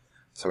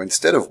 So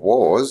instead of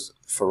wars,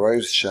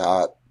 Firoz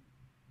Shah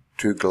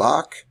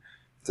Tughlaq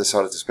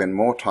decided to spend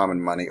more time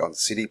and money on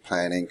city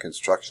planning,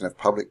 construction of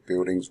public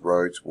buildings,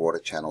 roads, water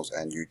channels,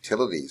 and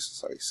utilities.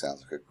 So he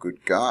sounds like a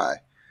good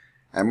guy.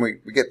 And we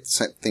get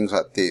things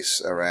like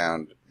this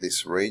around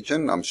this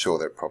region. I'm sure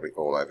they're probably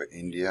all over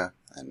India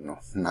and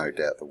no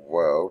doubt the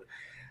world.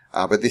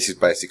 But this is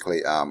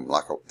basically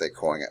like they're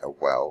calling it a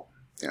well,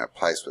 you know, a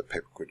place where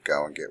people could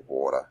go and get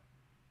water.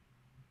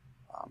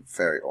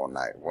 Very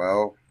ornate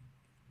well.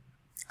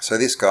 So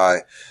this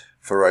guy,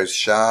 Firoz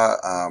Shah,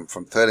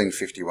 from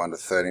 1351 to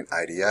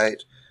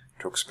 1388,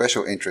 took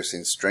special interest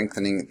in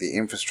strengthening the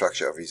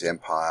infrastructure of his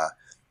empire.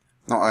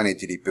 Not only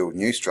did he build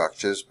new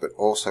structures, but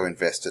also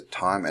invested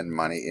time and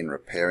money in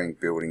repairing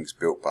buildings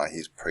built by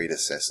his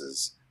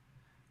predecessors.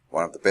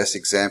 One of the best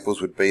examples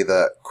would be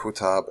the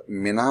Qutb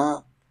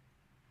Minar,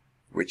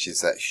 which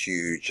is that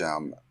huge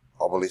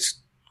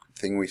obelisk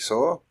thing we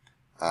saw,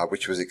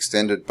 which was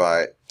extended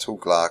by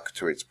Tughlaq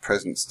to its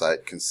present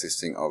state,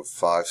 consisting of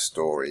 5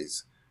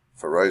 stories.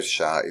 Firoz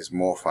Shah is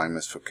more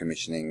famous for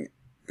commissioning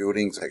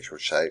buildings of actual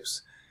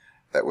shapes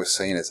that were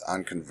seen as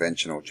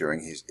unconventional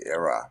during his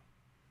era.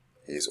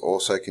 He is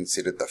also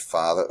considered the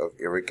father of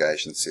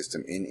irrigation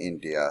system in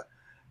India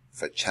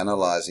for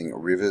channelizing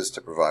rivers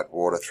to provide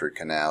water through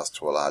canals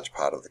to a large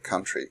part of the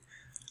country.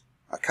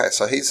 Okay,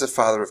 so he's the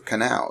father of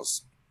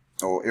canals,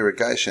 or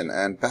irrigation,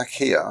 and back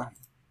here,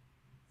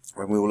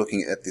 when we were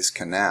looking at this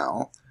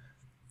canal,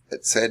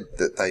 it said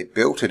that they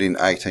built it in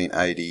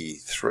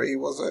 1883,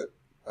 was it?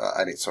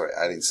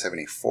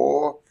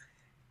 1874,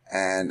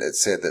 and it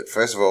said that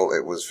first of all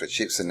it was for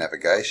ships and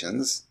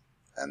navigations,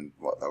 and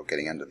what they were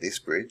getting under this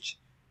bridge,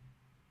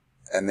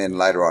 and then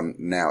later on,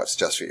 now it's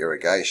just for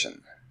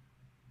irrigation.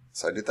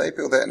 So did they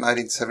build that in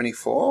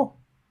 1874?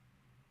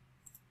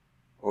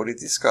 Or did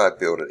this guy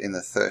build it in the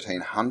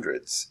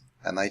 1300s,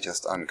 and they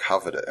just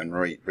uncovered it and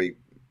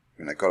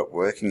got it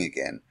working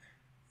again?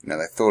 They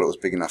thought it was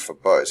big enough for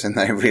boats, and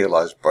they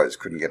realised boats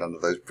couldn't get under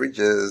those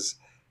bridges,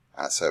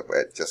 so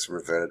it just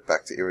reverted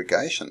back to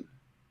irrigation,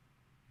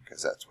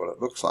 because that's what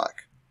it looks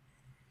like.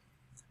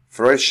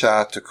 Firoz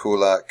Shah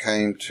Tughlaq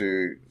came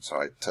to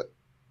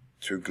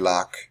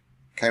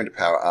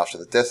power after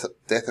the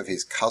death of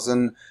his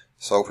cousin,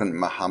 Sultan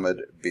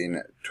Muhammad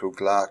bin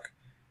Tughlaq.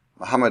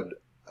 Muhammad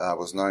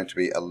was known to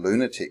be a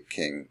lunatic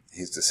king.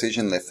 His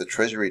decision left the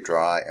treasury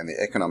dry and the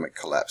economic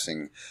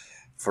collapsing.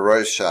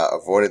 Firoz Shah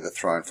avoided the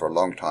throne for a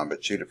long time,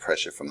 but due to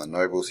pressure from the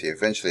nobles, he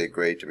eventually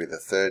agreed to be the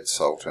third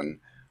sultan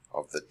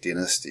of the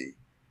dynasty.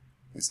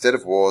 Instead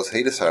of wars,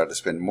 he decided to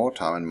spend more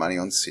time and money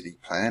on city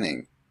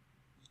planning.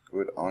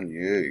 Good on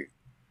you.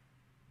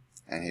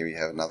 And here we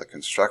have another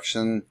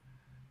construction.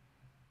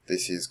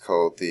 This is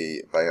called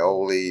the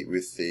Baoli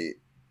with the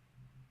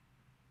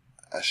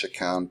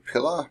Ashokan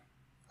pillar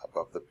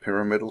above the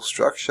pyramidal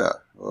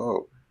structure.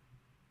 Oh.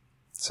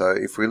 So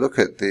if we look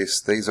at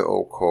this, these are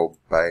all called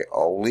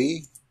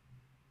Baoli.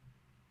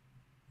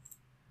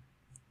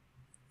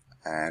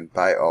 And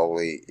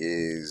Baoli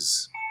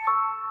is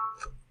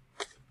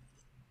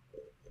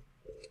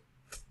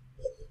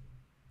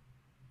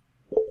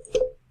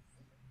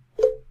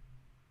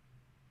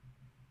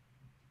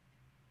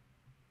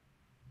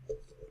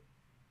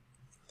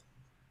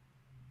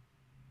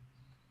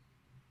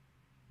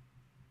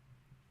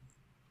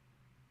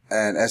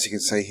and as you can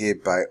see here,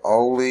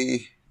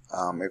 Baoli,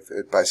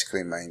 it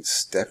basically means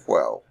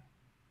stepwell.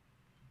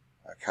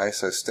 Okay,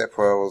 so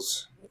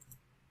stepwells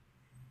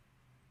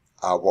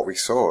are what we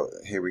saw.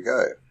 Here we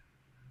go.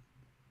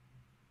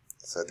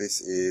 So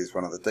this is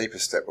one of the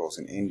deepest stepwells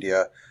in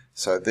India.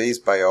 So these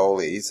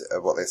Baolis,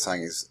 what they're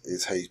saying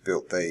is he's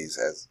built these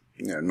as,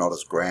 not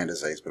as grand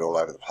as these, but all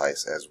over the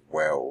place as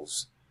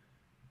wells.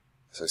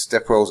 So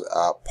stepwells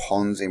are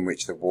ponds in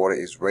which the water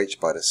is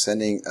reached by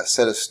descending a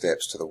set of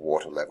steps to the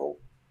water level.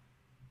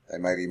 They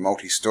may be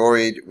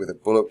multi-storied, with a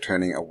bullock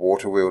turning a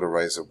water wheel to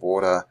raise the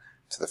water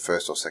to the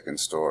first or second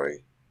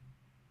story.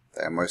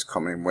 They are most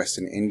common in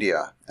Western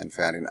India and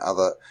found in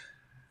other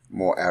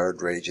more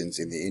arid regions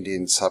in the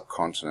Indian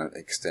subcontinent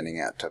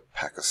extending out to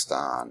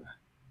Pakistan.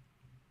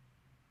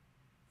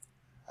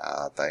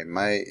 They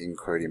may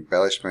include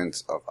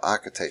embellishments of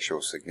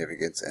architectural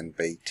significance and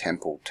be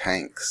temple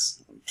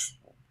tanks.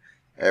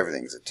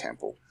 Everything's a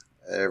temple.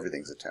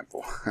 Everything's a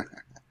temple.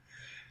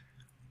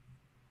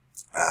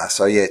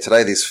 So yeah,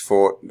 today this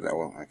fort,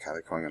 well, okay,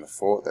 they're calling it a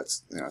fort,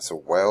 that's, it's a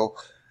well,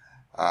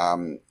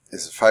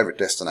 is a favourite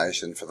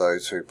destination for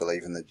those who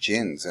believe in the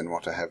jinns and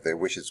want to have their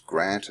wishes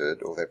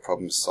granted or their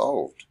problems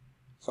solved.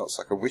 So it's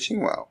like a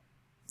wishing well.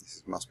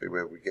 This must be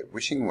where we get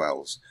wishing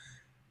wells.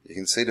 You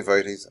can see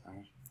devotees, that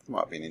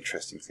might be an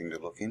interesting thing to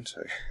look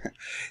into.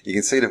 You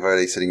can see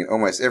devotees sitting in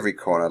almost every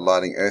corner,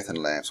 lighting earthen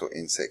lamps or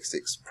insect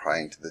sticks,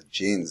 praying to the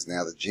jinns.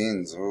 Now the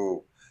jinns,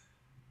 ooh.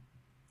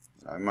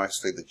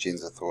 Mostly the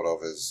jinns are thought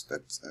of as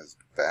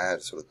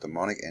bad, sort of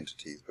demonic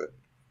entities, but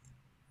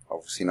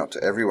obviously not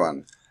to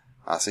everyone.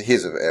 So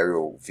here's an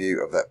aerial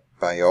view of that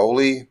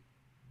Baoli.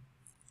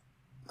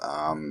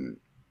 How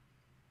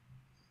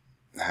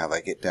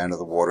they get down to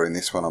the water in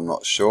this one, I'm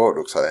not sure. It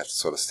looks like they have to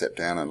sort of step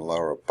down and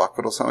lower a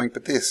bucket or something.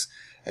 But this,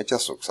 it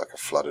just looks like a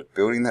flooded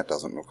building. That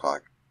doesn't look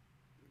like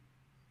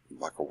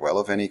a well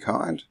of any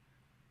kind.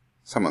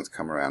 Someone's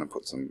come around and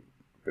put some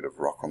bit of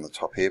rock on the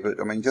top here.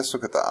 But, I mean, just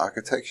look at the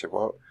architecture.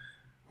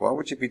 Why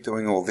would you be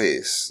doing all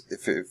this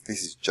if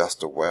this is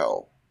just a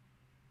well?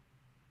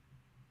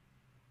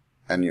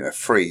 And,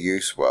 free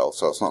use well,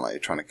 so it's not like you're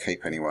trying to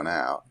keep anyone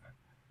out.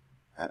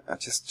 And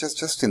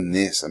just in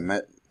this,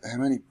 how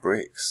many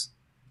bricks?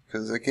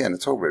 Because, again,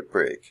 it's all red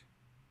brick.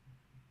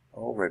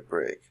 All red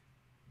brick.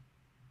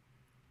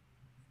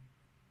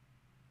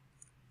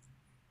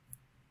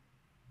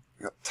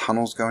 You've got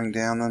tunnels going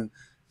down them,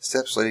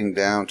 steps leading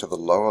down to the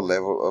lower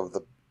level of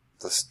the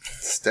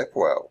step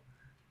well.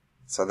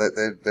 So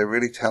they're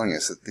really telling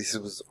us that this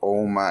was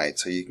all made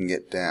so you can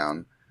get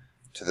down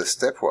to the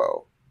step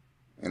well,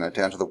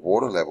 down to the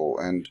water level.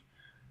 And,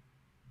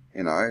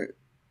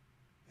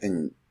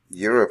 in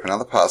Europe and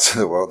other parts of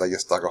the world, they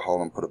just dug a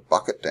hole and put a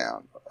bucket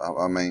down.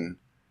 I mean,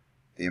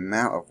 the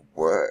amount of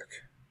work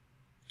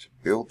to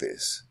build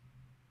this.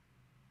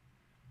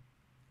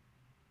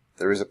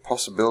 There is a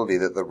possibility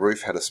that the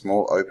roof had a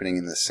small opening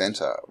in the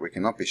centre. We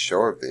cannot be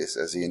sure of this,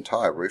 as the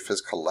entire roof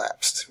has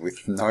collapsed,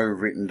 with no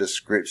written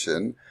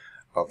description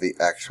of the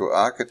actual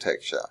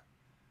architecture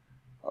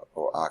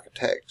or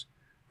architect.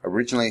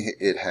 Originally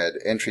it had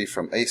entry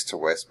from east to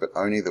west, but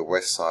only the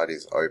west side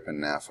is open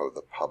now for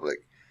the public.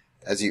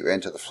 As you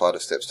enter, the flight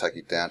of steps take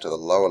you down to the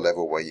lower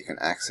level where you can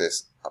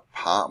access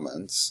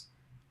apartments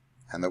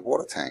and the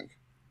water tank.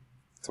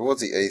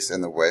 Towards the east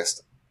and the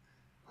west,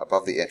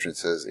 above the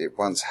entrances, it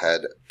once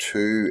had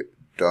 2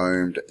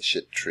 domed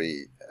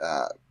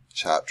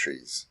chart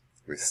trees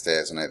with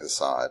stairs on either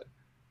side.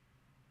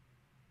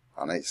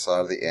 On each side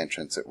of the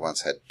entrance, it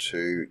once had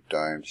 2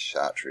 domed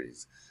chart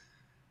trees.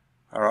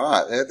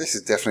 Alright, yeah, this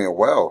is definitely a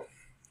well.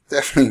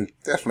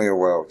 Definitely a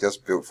well,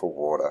 just built for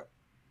water.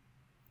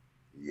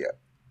 Yep.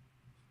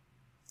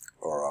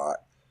 Alright.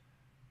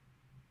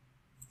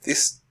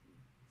 This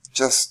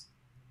just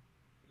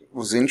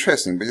was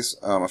interesting because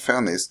I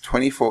found there's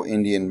 24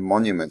 Indian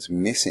monuments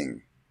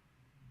missing.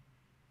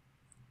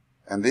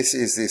 And this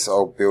is this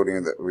old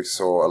building that we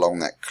saw along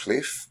that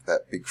cliff,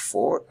 that big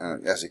fort.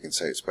 And as you can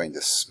see, it's been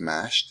just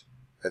smashed.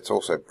 It's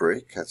also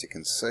brick, as you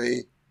can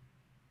see.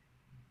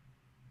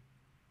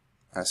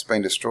 It's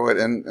been destroyed,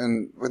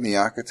 and when the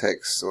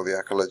architects or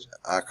the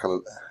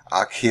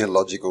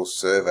Archaeological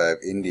Survey of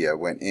India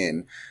went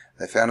in,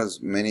 they found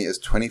as many as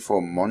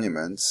 24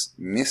 monuments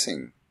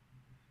missing.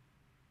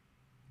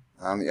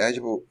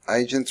 The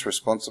agents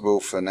responsible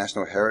for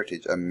national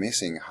heritage are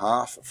missing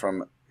half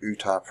from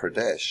Uttar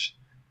Pradesh.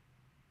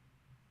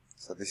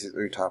 So this is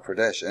Uttar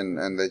Pradesh, and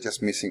they're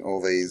just missing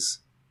all these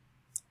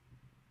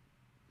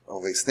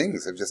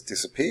things. They've just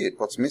disappeared.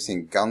 What's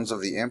missing? Guns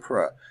of the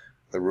Emperor.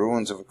 The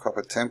ruins of a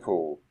copper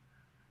temple,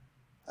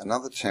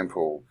 another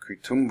temple,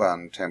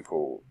 Kutumban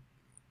temple,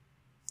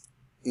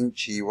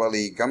 Inchi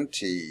Wali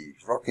Gumti,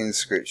 rock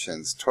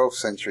inscriptions, 12th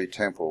century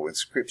temple,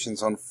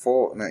 inscriptions on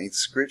fort, no,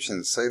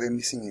 inscriptions, say they're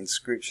missing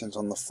inscriptions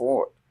on the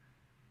fort.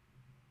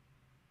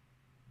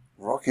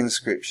 Rock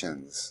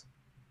inscriptions.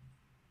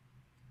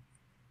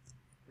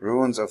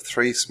 Ruins of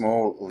 3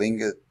 small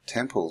Linga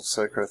temples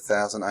circa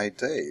 1000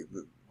 AD.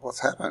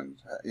 What's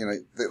happened? You know,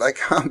 they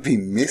can't be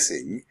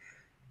missing.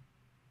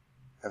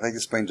 Have they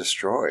just been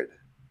destroyed?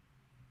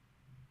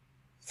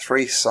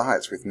 3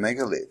 sites with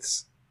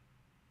megaliths.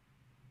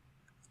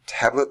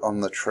 Tablet on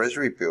the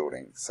Treasury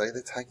building. See,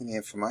 they're taking the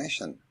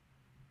information.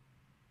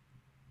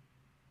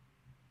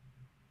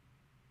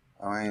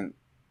 I mean,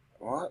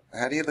 what?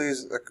 How do you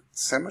lose a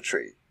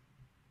cemetery?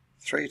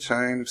 3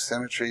 tombs,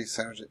 cemetery,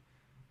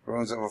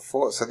 ruins of a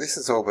fort. So this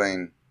has all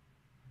been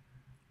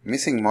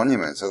missing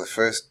monuments are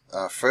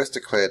the first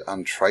declared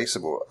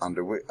untraceable,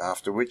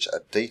 after which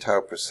a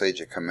detailed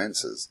procedure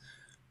commences.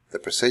 The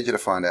procedure to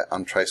find out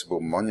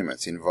untraceable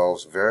monuments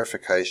involves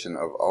verification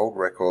of old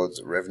records,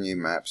 revenue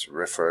maps,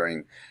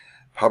 referring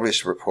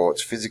published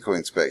reports, physical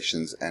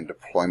inspections, and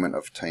deployment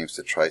of teams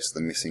to trace the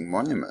missing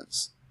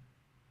monuments.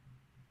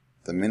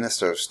 The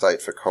Minister of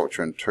State for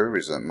Culture and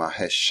Tourism,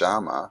 Mahesh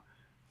Sharma,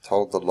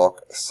 told the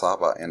Lok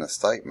Sabha in a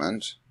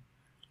statement,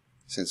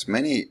 "Since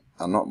many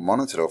are not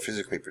monitored or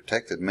physically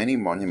protected, many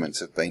monuments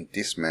have been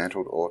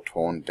dismantled or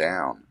torn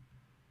down,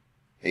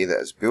 either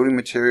as building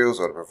materials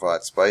or to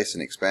provide space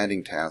in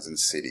expanding towns and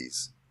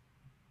cities.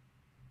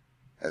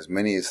 As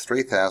many as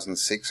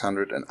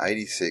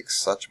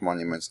 3,686 such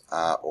monuments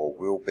are or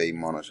will be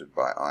monitored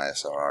by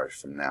ISRO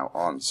from now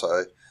on."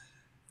 So,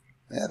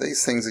 yeah,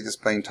 these things are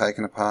just being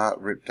taken apart,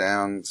 ripped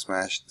down,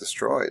 smashed,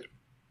 destroyed.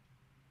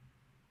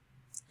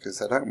 Because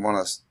they don't want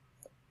us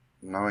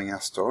knowing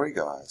our story,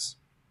 guys.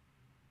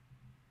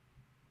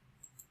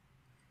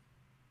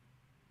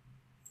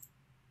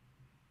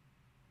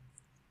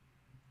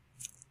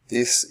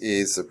 This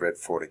is the Red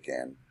Fort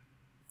again.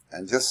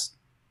 And just,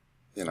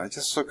 you know,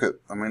 just look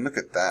at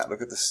that.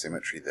 Look at the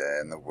symmetry there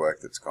and the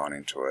work that's gone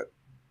into it.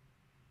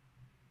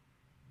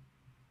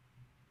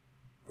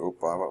 Built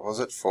by, what was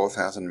it,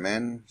 4,000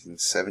 men in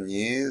 7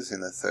 years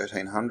in the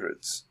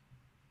 1300s.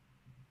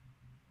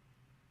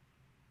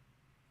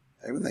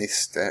 Even these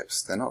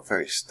steps, they're not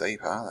very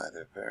steep, are they?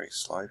 They're very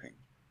sloping.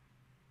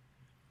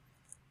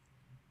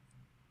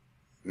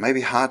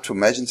 Maybe hard to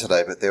imagine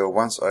today, but there were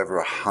once over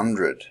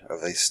 100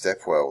 of these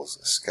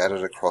stepwells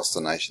scattered across the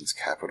nation's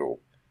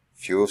capital.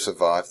 Few have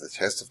survived the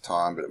test of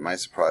time, but it may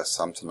surprise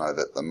some to know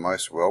that the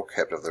most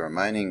well-kept of the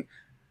remaining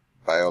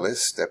Baatyr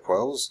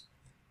stepwells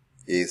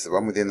is the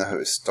one within the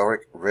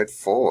historic Red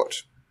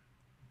Fort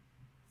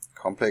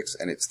complex,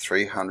 and it's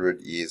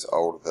 300 years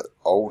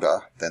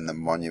older than the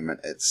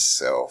monument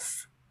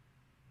itself.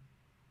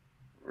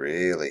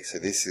 Really? So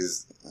this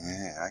is,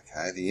 yeah,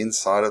 okay. The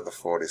inside of the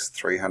fort is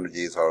 300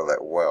 years older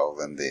that well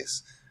than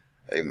this,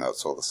 even though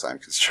it's all the same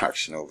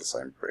construction, all the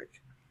same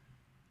brick.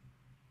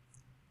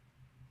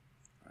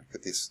 Look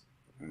at this,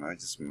 you know,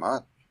 just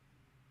mud.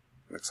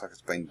 Looks like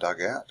it's been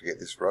dug out to get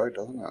this road,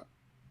 doesn't it?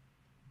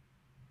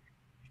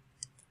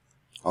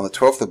 On the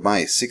 12th of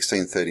May,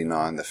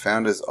 1639, the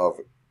founders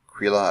of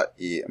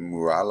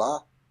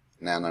Quilla-i-Murala,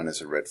 now known as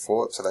the Red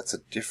Fort, so that's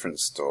a different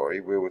story.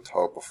 We were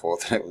told before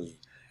that it was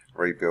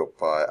rebuilt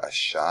by a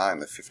Shah in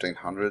the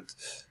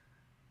 1500s.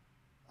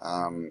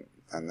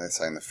 And they're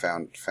saying the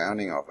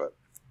founding of it.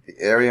 The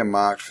area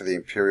marked for the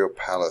imperial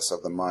palace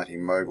of the mighty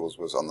Mughals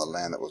was on the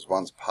land that was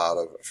once part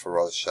of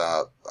Firoz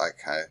Shah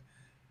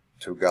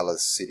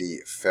Tughal's city,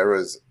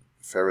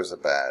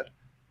 Ferozabad.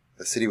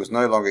 The city was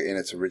no longer in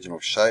its original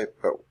shape,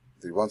 but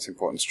the once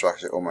important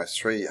structure, almost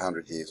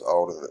 300 years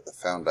older than the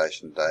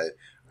foundation day,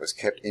 was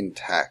kept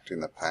intact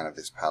in the plan of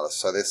this palace.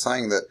 So they're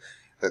saying that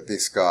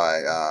this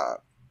guy,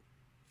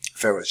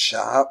 Firoz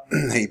Shah,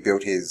 he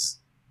built his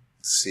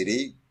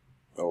city,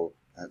 or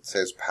it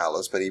says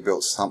palace, but he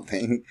built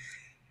something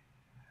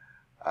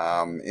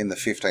in the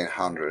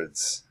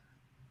 1500s,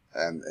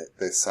 and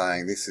they're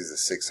saying this is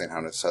the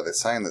 1600s. So they're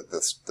saying that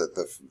the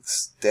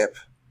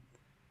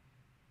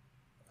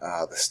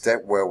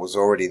step well was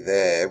already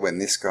there when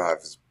this guy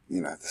was,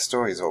 the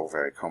story is all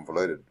very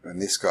convoluted. When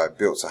this guy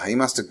built, so he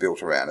must have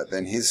built around it.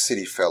 Then his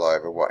city fell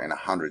over, in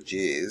 100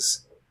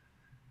 years?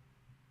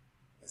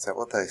 Is that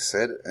what they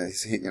said?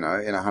 In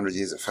 100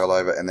 years it fell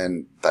over, and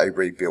then they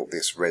rebuilt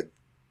this red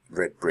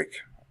brick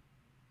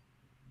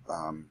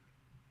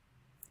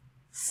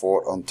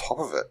fort on top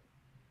of it.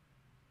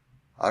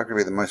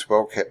 Arguably the most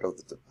well kept of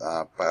the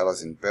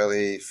Baatyrs in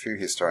Delhi. Few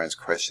historians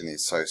question the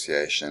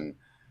association.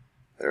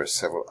 There are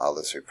several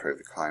others who prove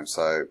the claim.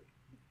 So,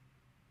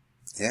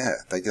 yeah,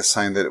 they're just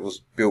saying that it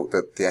was built,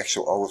 that the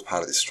actual oldest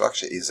part of this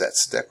structure is that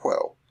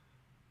stepwell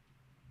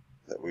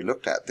that we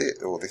looked at. This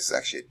is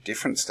actually a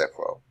different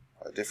stepwell,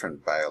 a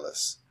different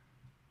Baatyr.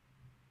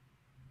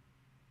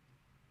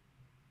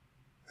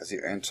 As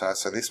you enter,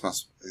 so is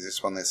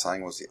this one they're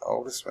saying was the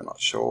oldest? We're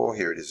not sure.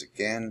 Here it is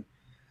again.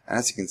 And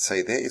as you can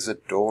see, there is a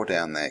door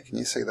down there. Can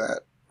you see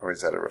that? Or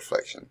is that a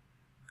reflection?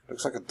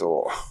 Looks like a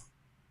door.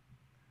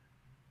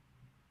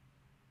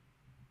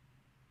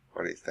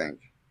 What do you think?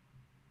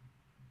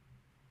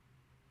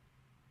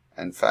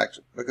 In fact,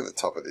 look at the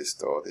top of this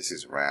door. This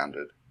is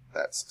rounded.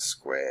 That's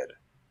squared.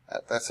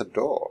 That's a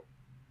door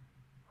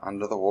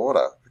under the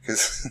water,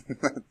 because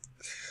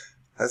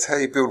that's how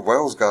you build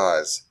wells,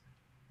 guys.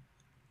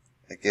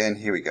 Again,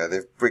 here we go.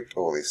 They've bricked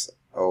all this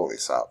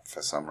up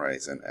for some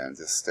reason, and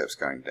just steps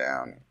going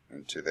down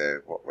into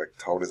what we're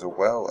told is a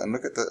well. And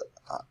look at the,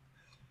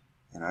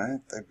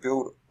 they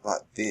build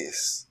like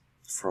this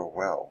for a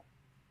well.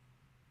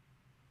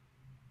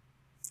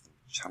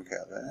 Chunk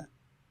out there.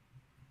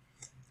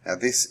 Now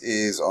this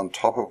is on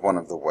top of one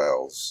of the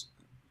wells.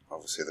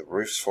 Obviously the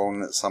roof's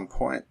fallen at some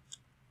point.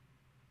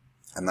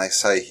 And they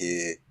say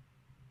here,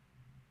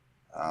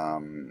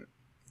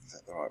 is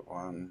that the right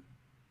one?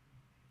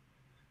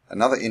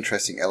 Another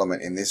interesting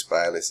element in this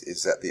Baatyr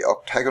is that the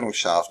octagonal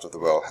shaft of the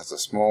well has a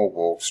small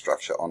walled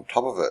structure on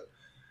top of it.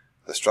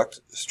 The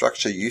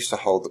structure used to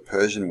hold the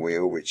Persian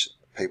wheel, which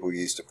people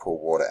used to pull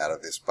water out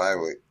of this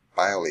Baatyr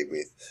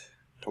with.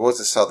 Towards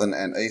the southern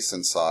and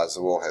eastern sides,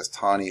 the wall has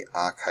tiny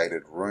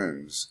arcaded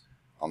rooms.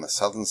 On the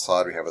southern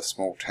side, we have a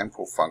small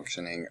temple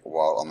functioning,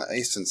 while on the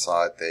eastern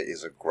side, there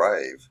is a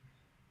grave.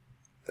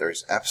 There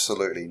is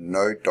absolutely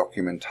no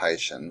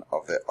documentation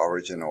of their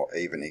origin or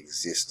even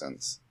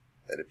existence.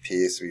 It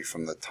appears to be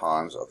from the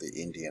times of the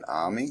Indian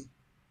Army,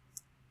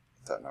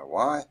 don't know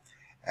why,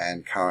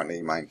 and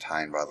currently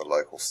maintained by the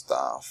local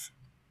staff.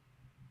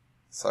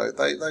 So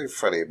they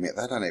freely admit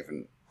they don't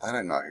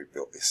know who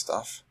built this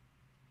stuff.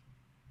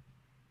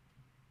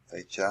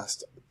 They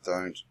just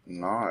don't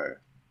know.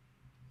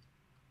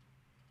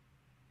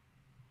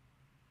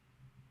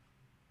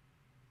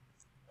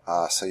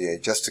 So yeah,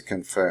 just to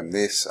confirm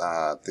this,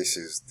 this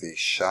is the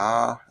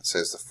Shah. It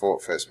says the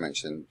fort first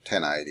mentioned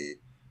 1080.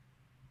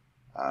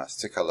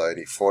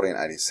 Stikalodi,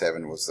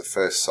 1487, was the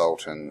first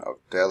Sultan of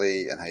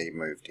Delhi, and he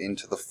moved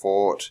into the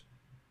fort.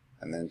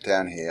 And then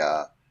down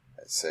here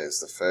it says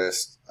the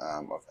first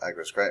of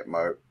Agra's great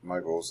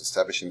Mughals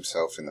established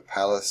himself in the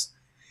palace.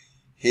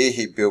 Here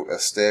he built a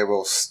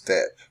stairwell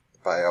step,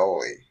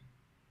 Baoli.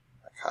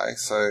 Okay,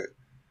 so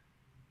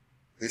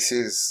this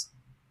is,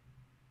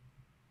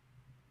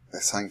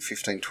 they're saying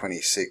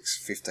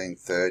 1526,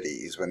 1530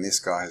 is when this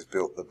guy has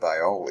built the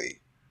Baoli.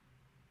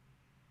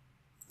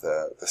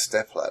 The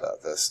step ladder,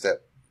 this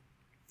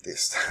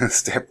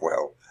step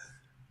well.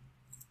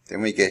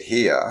 Then we get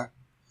here,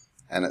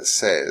 and it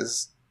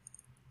says,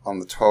 on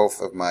the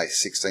 12th of May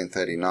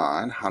 1639,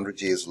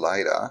 100 years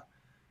later,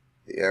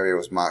 the area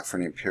was marked for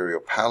an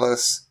imperial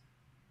palace,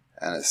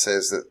 and it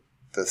says that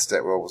the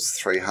stepwell was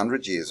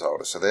 300 years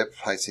older. So they're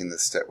placing the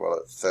stepwell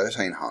at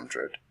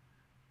 1300,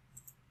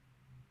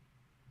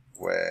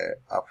 where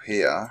up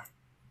here,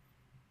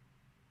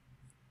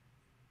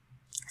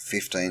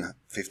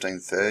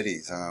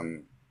 1530s,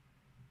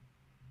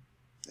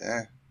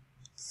 yeah, it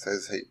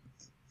says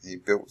he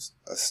built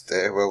a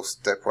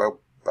stepwell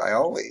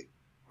Baoli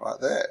right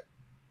there.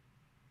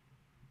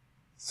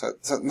 So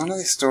none of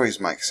these stories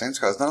make sense,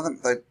 guys. None of them,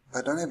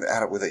 they don't ever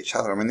add it with each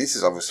other. I mean, this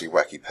is obviously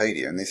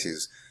Wikipedia, and this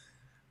is,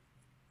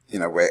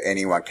 where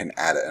anyone can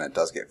add it and it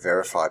does get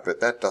verified, but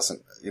that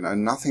doesn't,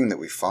 nothing that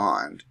we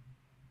find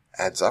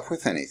adds up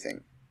with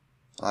anything.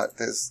 Like,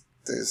 there's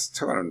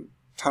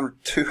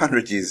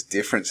 200 years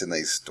difference in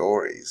these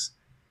stories,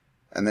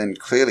 And then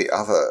clearly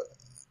other,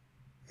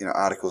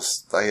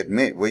 articles, they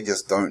admit we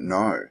just don't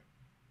know.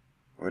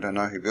 We don't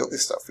know who built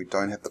this stuff. We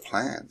don't have the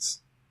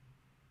plans.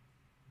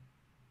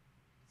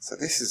 So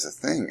this is the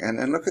thing.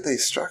 And look at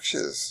these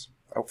structures.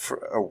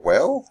 A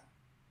well?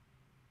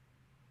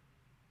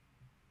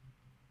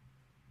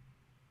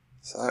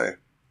 So,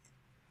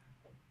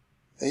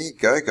 there you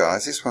go,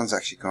 guys. This one's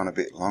actually gone a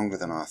bit longer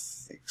than I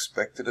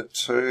expected it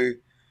to.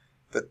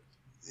 But,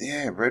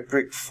 yeah, red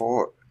brick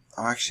fort.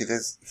 Oh, actually,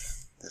 there's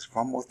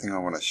one more thing I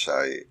want to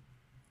show you.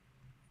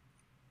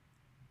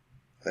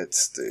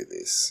 Let's do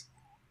this.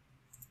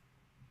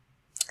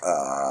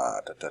 Oh,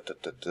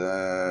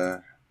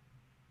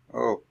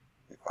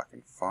 if I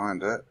can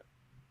find it.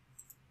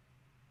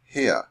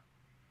 Here.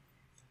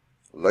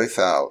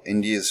 Lothal,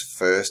 India's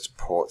first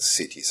port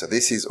city. So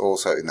this is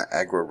also in the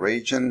Agra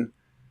region.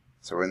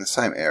 So we're in the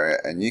same area,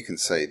 and you can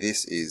see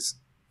this is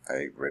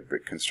a red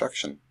brick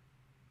construction.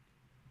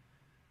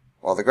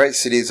 While the great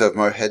cities of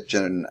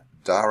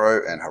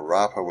Mohenjo-Daro and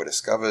Harappa were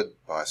discovered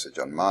by Sir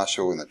John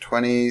Marshall in the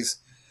 20s,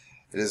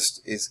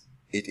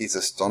 it is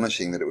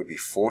astonishing that it would be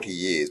 40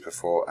 years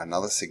before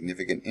another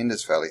significant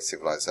Indus Valley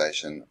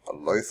civilization,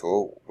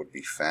 Lothal, would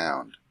be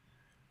found.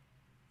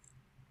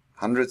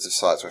 Hundreds of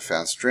sites were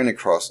found strewn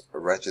across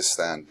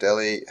Rajasthan,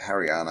 Delhi,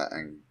 Haryana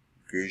and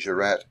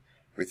Gujarat,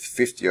 with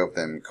 50 of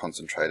them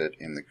concentrated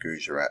in the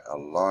Gujarat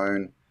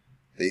alone.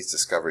 These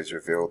discoveries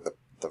revealed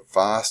the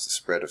vast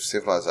spread of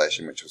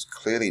civilization, which was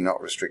clearly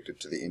not restricted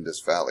to the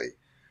Indus Valley.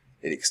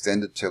 It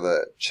extended to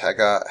the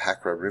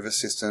Chaggar-Hakra river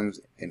systems.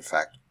 In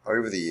fact,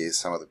 over the years,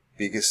 some of the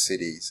biggest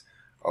cities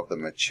of the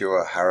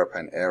mature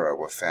Harappan era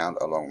were found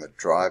along the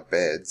dry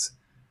beds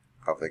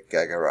of the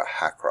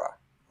Gaggara-Hakra,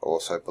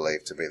 also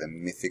believed to be the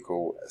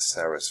mythical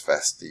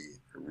Sarasvati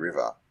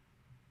River.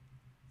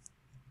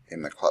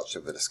 In the clutch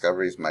of the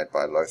discoveries made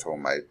by Lothal,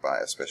 made by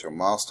a special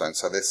milestone.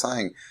 So they're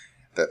saying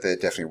that there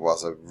definitely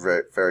was a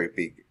very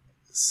big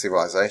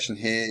civilization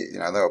here. They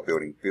were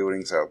building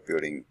buildings, they were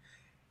building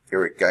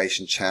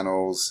irrigation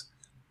channels,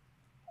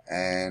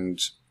 and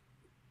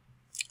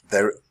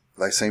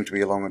they seem to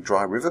be along a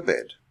dry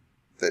riverbed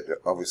that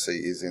obviously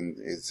is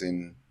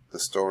in the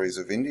stories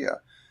of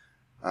India.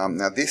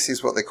 Now this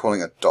is what they're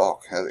calling a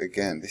dock.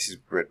 Again, this is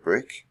red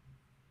brick.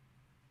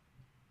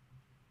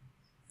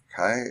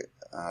 Okay,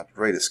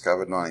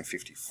 rediscovered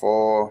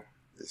 1954.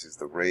 This is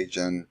the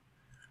region,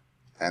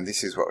 and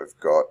this is what we've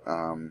got.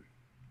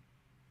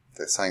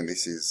 They're saying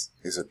this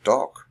is a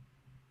dock.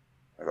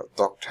 I've got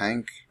dock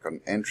tank, got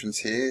an entrance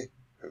here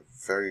of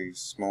very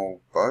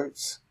small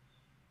boats.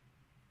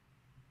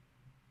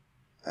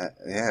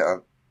 Yeah,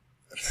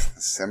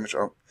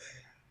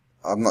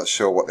 I'm not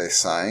sure what they're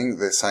saying.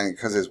 They're saying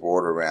because there's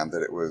water around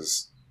that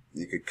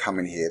you could come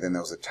in here, then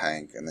there was a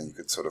tank, and then you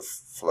could sort of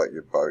float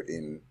your boat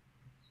in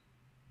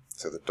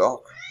to the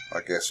dock,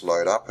 I guess,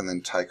 load up and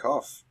then take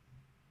off.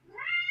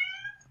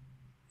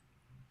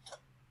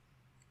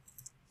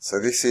 So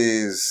this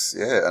is,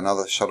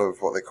 another shot of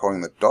what they're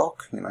calling the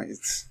dock.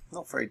 It's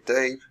not very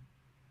deep.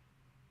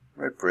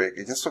 Red brick.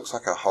 It just looks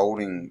like a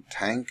holding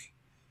tank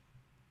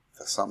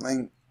for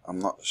something. I'm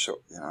not sure,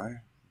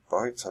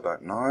 boats, I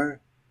don't know.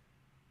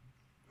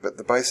 But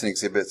the basin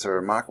exhibits a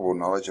remarkable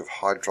knowledge of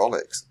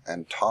hydraulics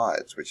and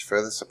tides, which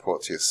further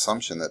supports the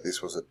assumption that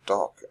this was a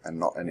dock and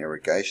not an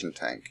irrigation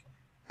tank,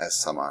 as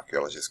some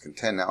archaeologists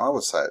contend. Now, I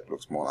would say it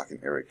looks more like an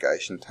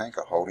irrigation tank,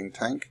 a holding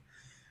tank.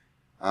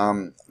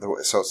 So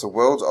it's the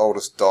world's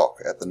oldest dock.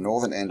 At the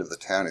northern end of the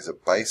town is a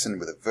basin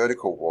with a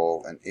vertical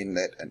wall and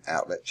inlet and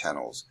outlet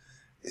channels.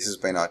 This has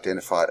been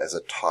identified as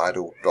a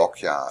tidal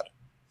dockyard.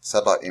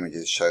 Satellite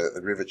images show that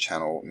the river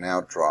channel,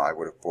 now dry,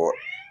 would have brought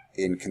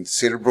in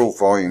considerable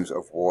volumes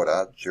of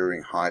water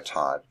during high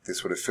tide.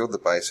 This would have filled the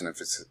basin and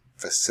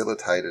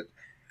facilitated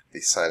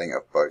the sailing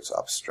of boats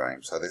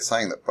upstream. So they're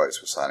saying that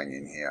boats were sailing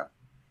in here,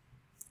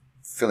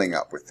 filling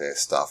up with their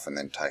stuff and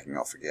then taking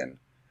off again.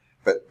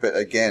 But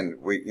again,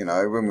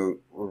 when we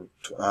were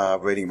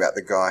reading about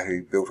the guy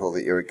who built all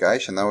the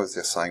irrigation, they was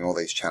just saying all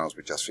these channels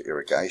were just for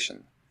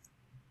irrigation.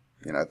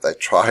 They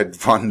tried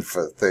one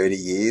for 30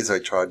 years. They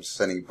tried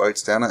sending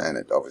boats down it, and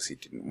it obviously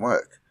didn't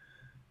work.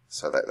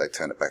 So they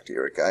turned it back to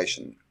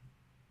irrigation.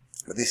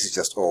 But this is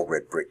just all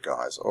red brick,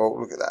 guys. Oh,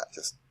 look at that.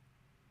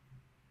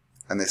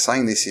 And they're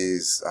saying this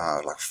is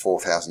like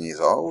 4,000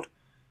 years old.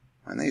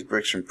 And these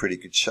bricks are in pretty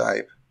good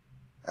shape.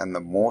 And the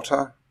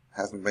mortar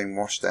hasn't been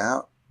washed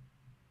out.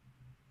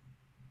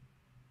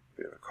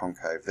 Bit of a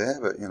concave there,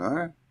 but,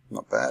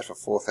 not bad for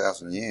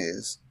 4,000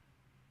 years.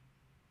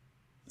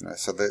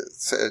 So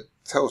it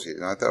tells you,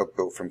 they were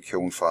built from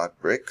kiln-fired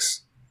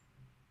bricks.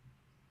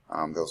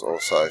 There was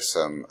also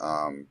some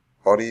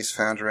bodies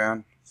found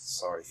around.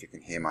 Sorry if you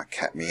can hear my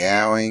cat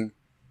meowing.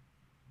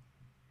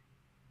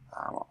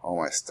 I'm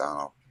almost done.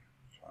 I'll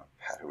try and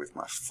pat her with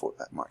my foot.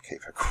 That might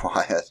keep her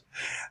quiet.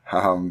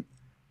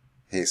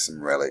 Here's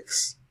some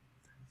relics.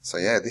 So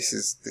yeah, this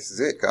is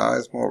it,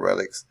 guys. More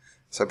relics.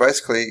 So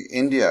basically,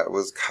 India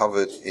was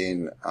covered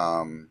in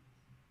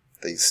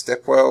these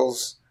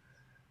stepwells,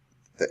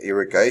 the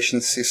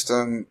irrigation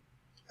system,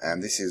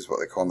 And this is what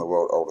they call in the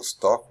world oldest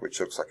dock, which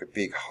looks like a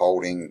big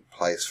holding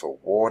place for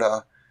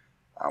water,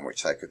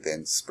 which they could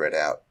then spread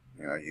out,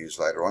 use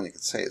later on. You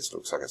can see it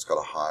looks like it's got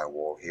a higher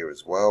wall here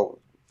as well.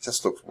 It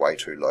just looks way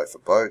too low for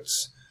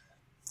boats.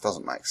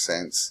 Doesn't make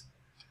sense.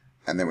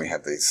 And then we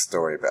have this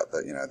story about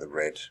the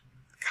red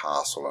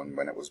castle and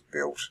when it was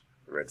built,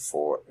 the red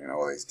fort,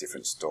 all these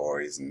different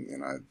stories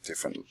and,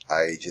 different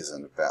ages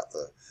and about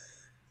the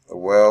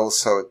wells.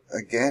 So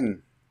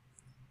again,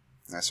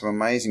 some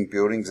amazing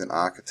buildings and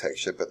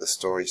architecture, but the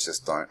stories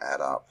just don't add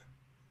up.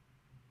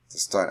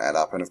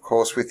 And of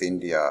course with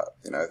India,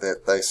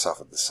 they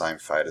suffered the same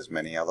fate as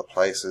many other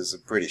places. The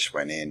British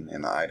went in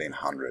the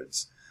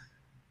 1800s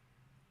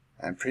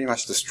and pretty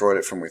much destroyed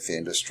it from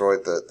within,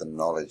 destroyed the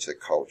knowledge, the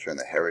culture and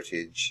the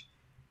heritage.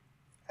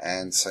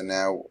 And so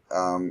now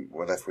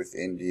we're left with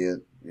India.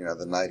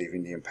 The native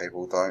Indian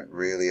people don't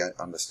really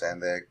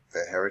understand their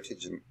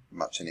heritage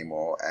much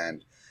anymore.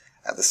 And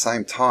at the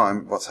same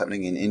time, what's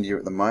happening in India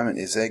at the moment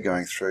is they're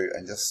going through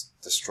and just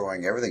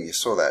destroying everything. You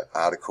saw that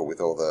article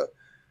with all the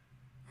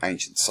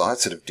ancient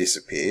sites that have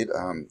disappeared.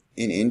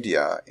 In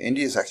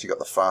India's actually got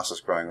the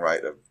fastest growing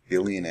rate of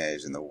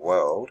billionaires in the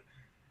world,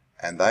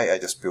 and they are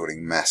just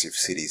building massive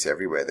cities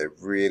everywhere. They're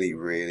really,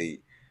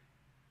 really,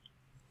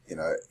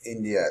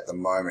 India at the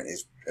moment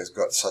has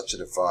got such a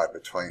divide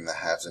between the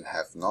haves and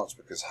have-nots,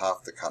 because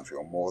half the country,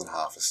 or more than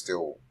half, is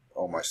still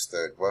almost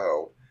third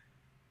world.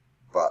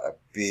 But a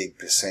big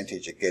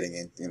percentage are getting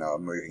in,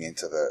 moving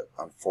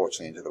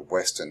unfortunately, into the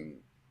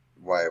Western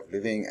way of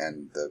living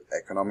and the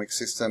economic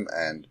system.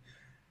 And,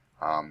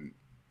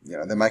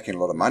 they're making a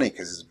lot of money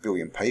because there's 1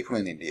 billion people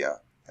in India.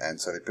 And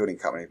so they're building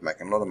companies,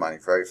 making a lot of money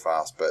very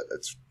fast, but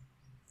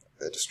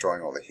they're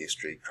destroying all the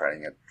history,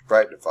 creating a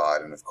great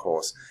divide. And of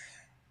course,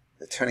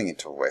 they're turning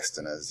into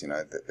Westerners,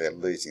 they're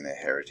losing their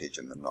heritage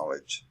and the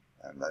knowledge.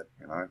 And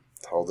they're,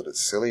 told that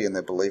it's silly and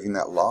they're believing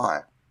that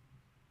lie.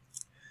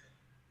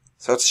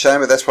 So it's a shame,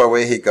 but that's why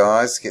we're here,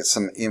 guys, to get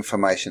some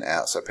information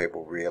out so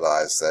people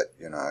realize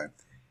that,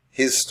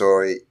 his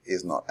story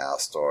is not our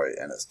story,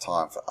 and it's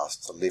time for us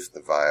to lift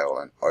the veil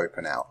and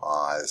open our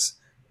eyes,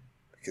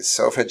 because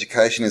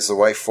self-education is the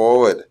way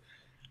forward.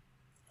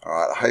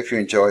 Alright, I hope you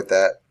enjoyed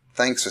that.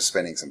 Thanks for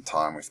spending some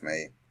time with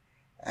me,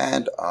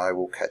 and I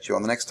will catch you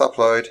on the next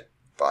upload.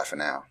 Bye for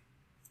now.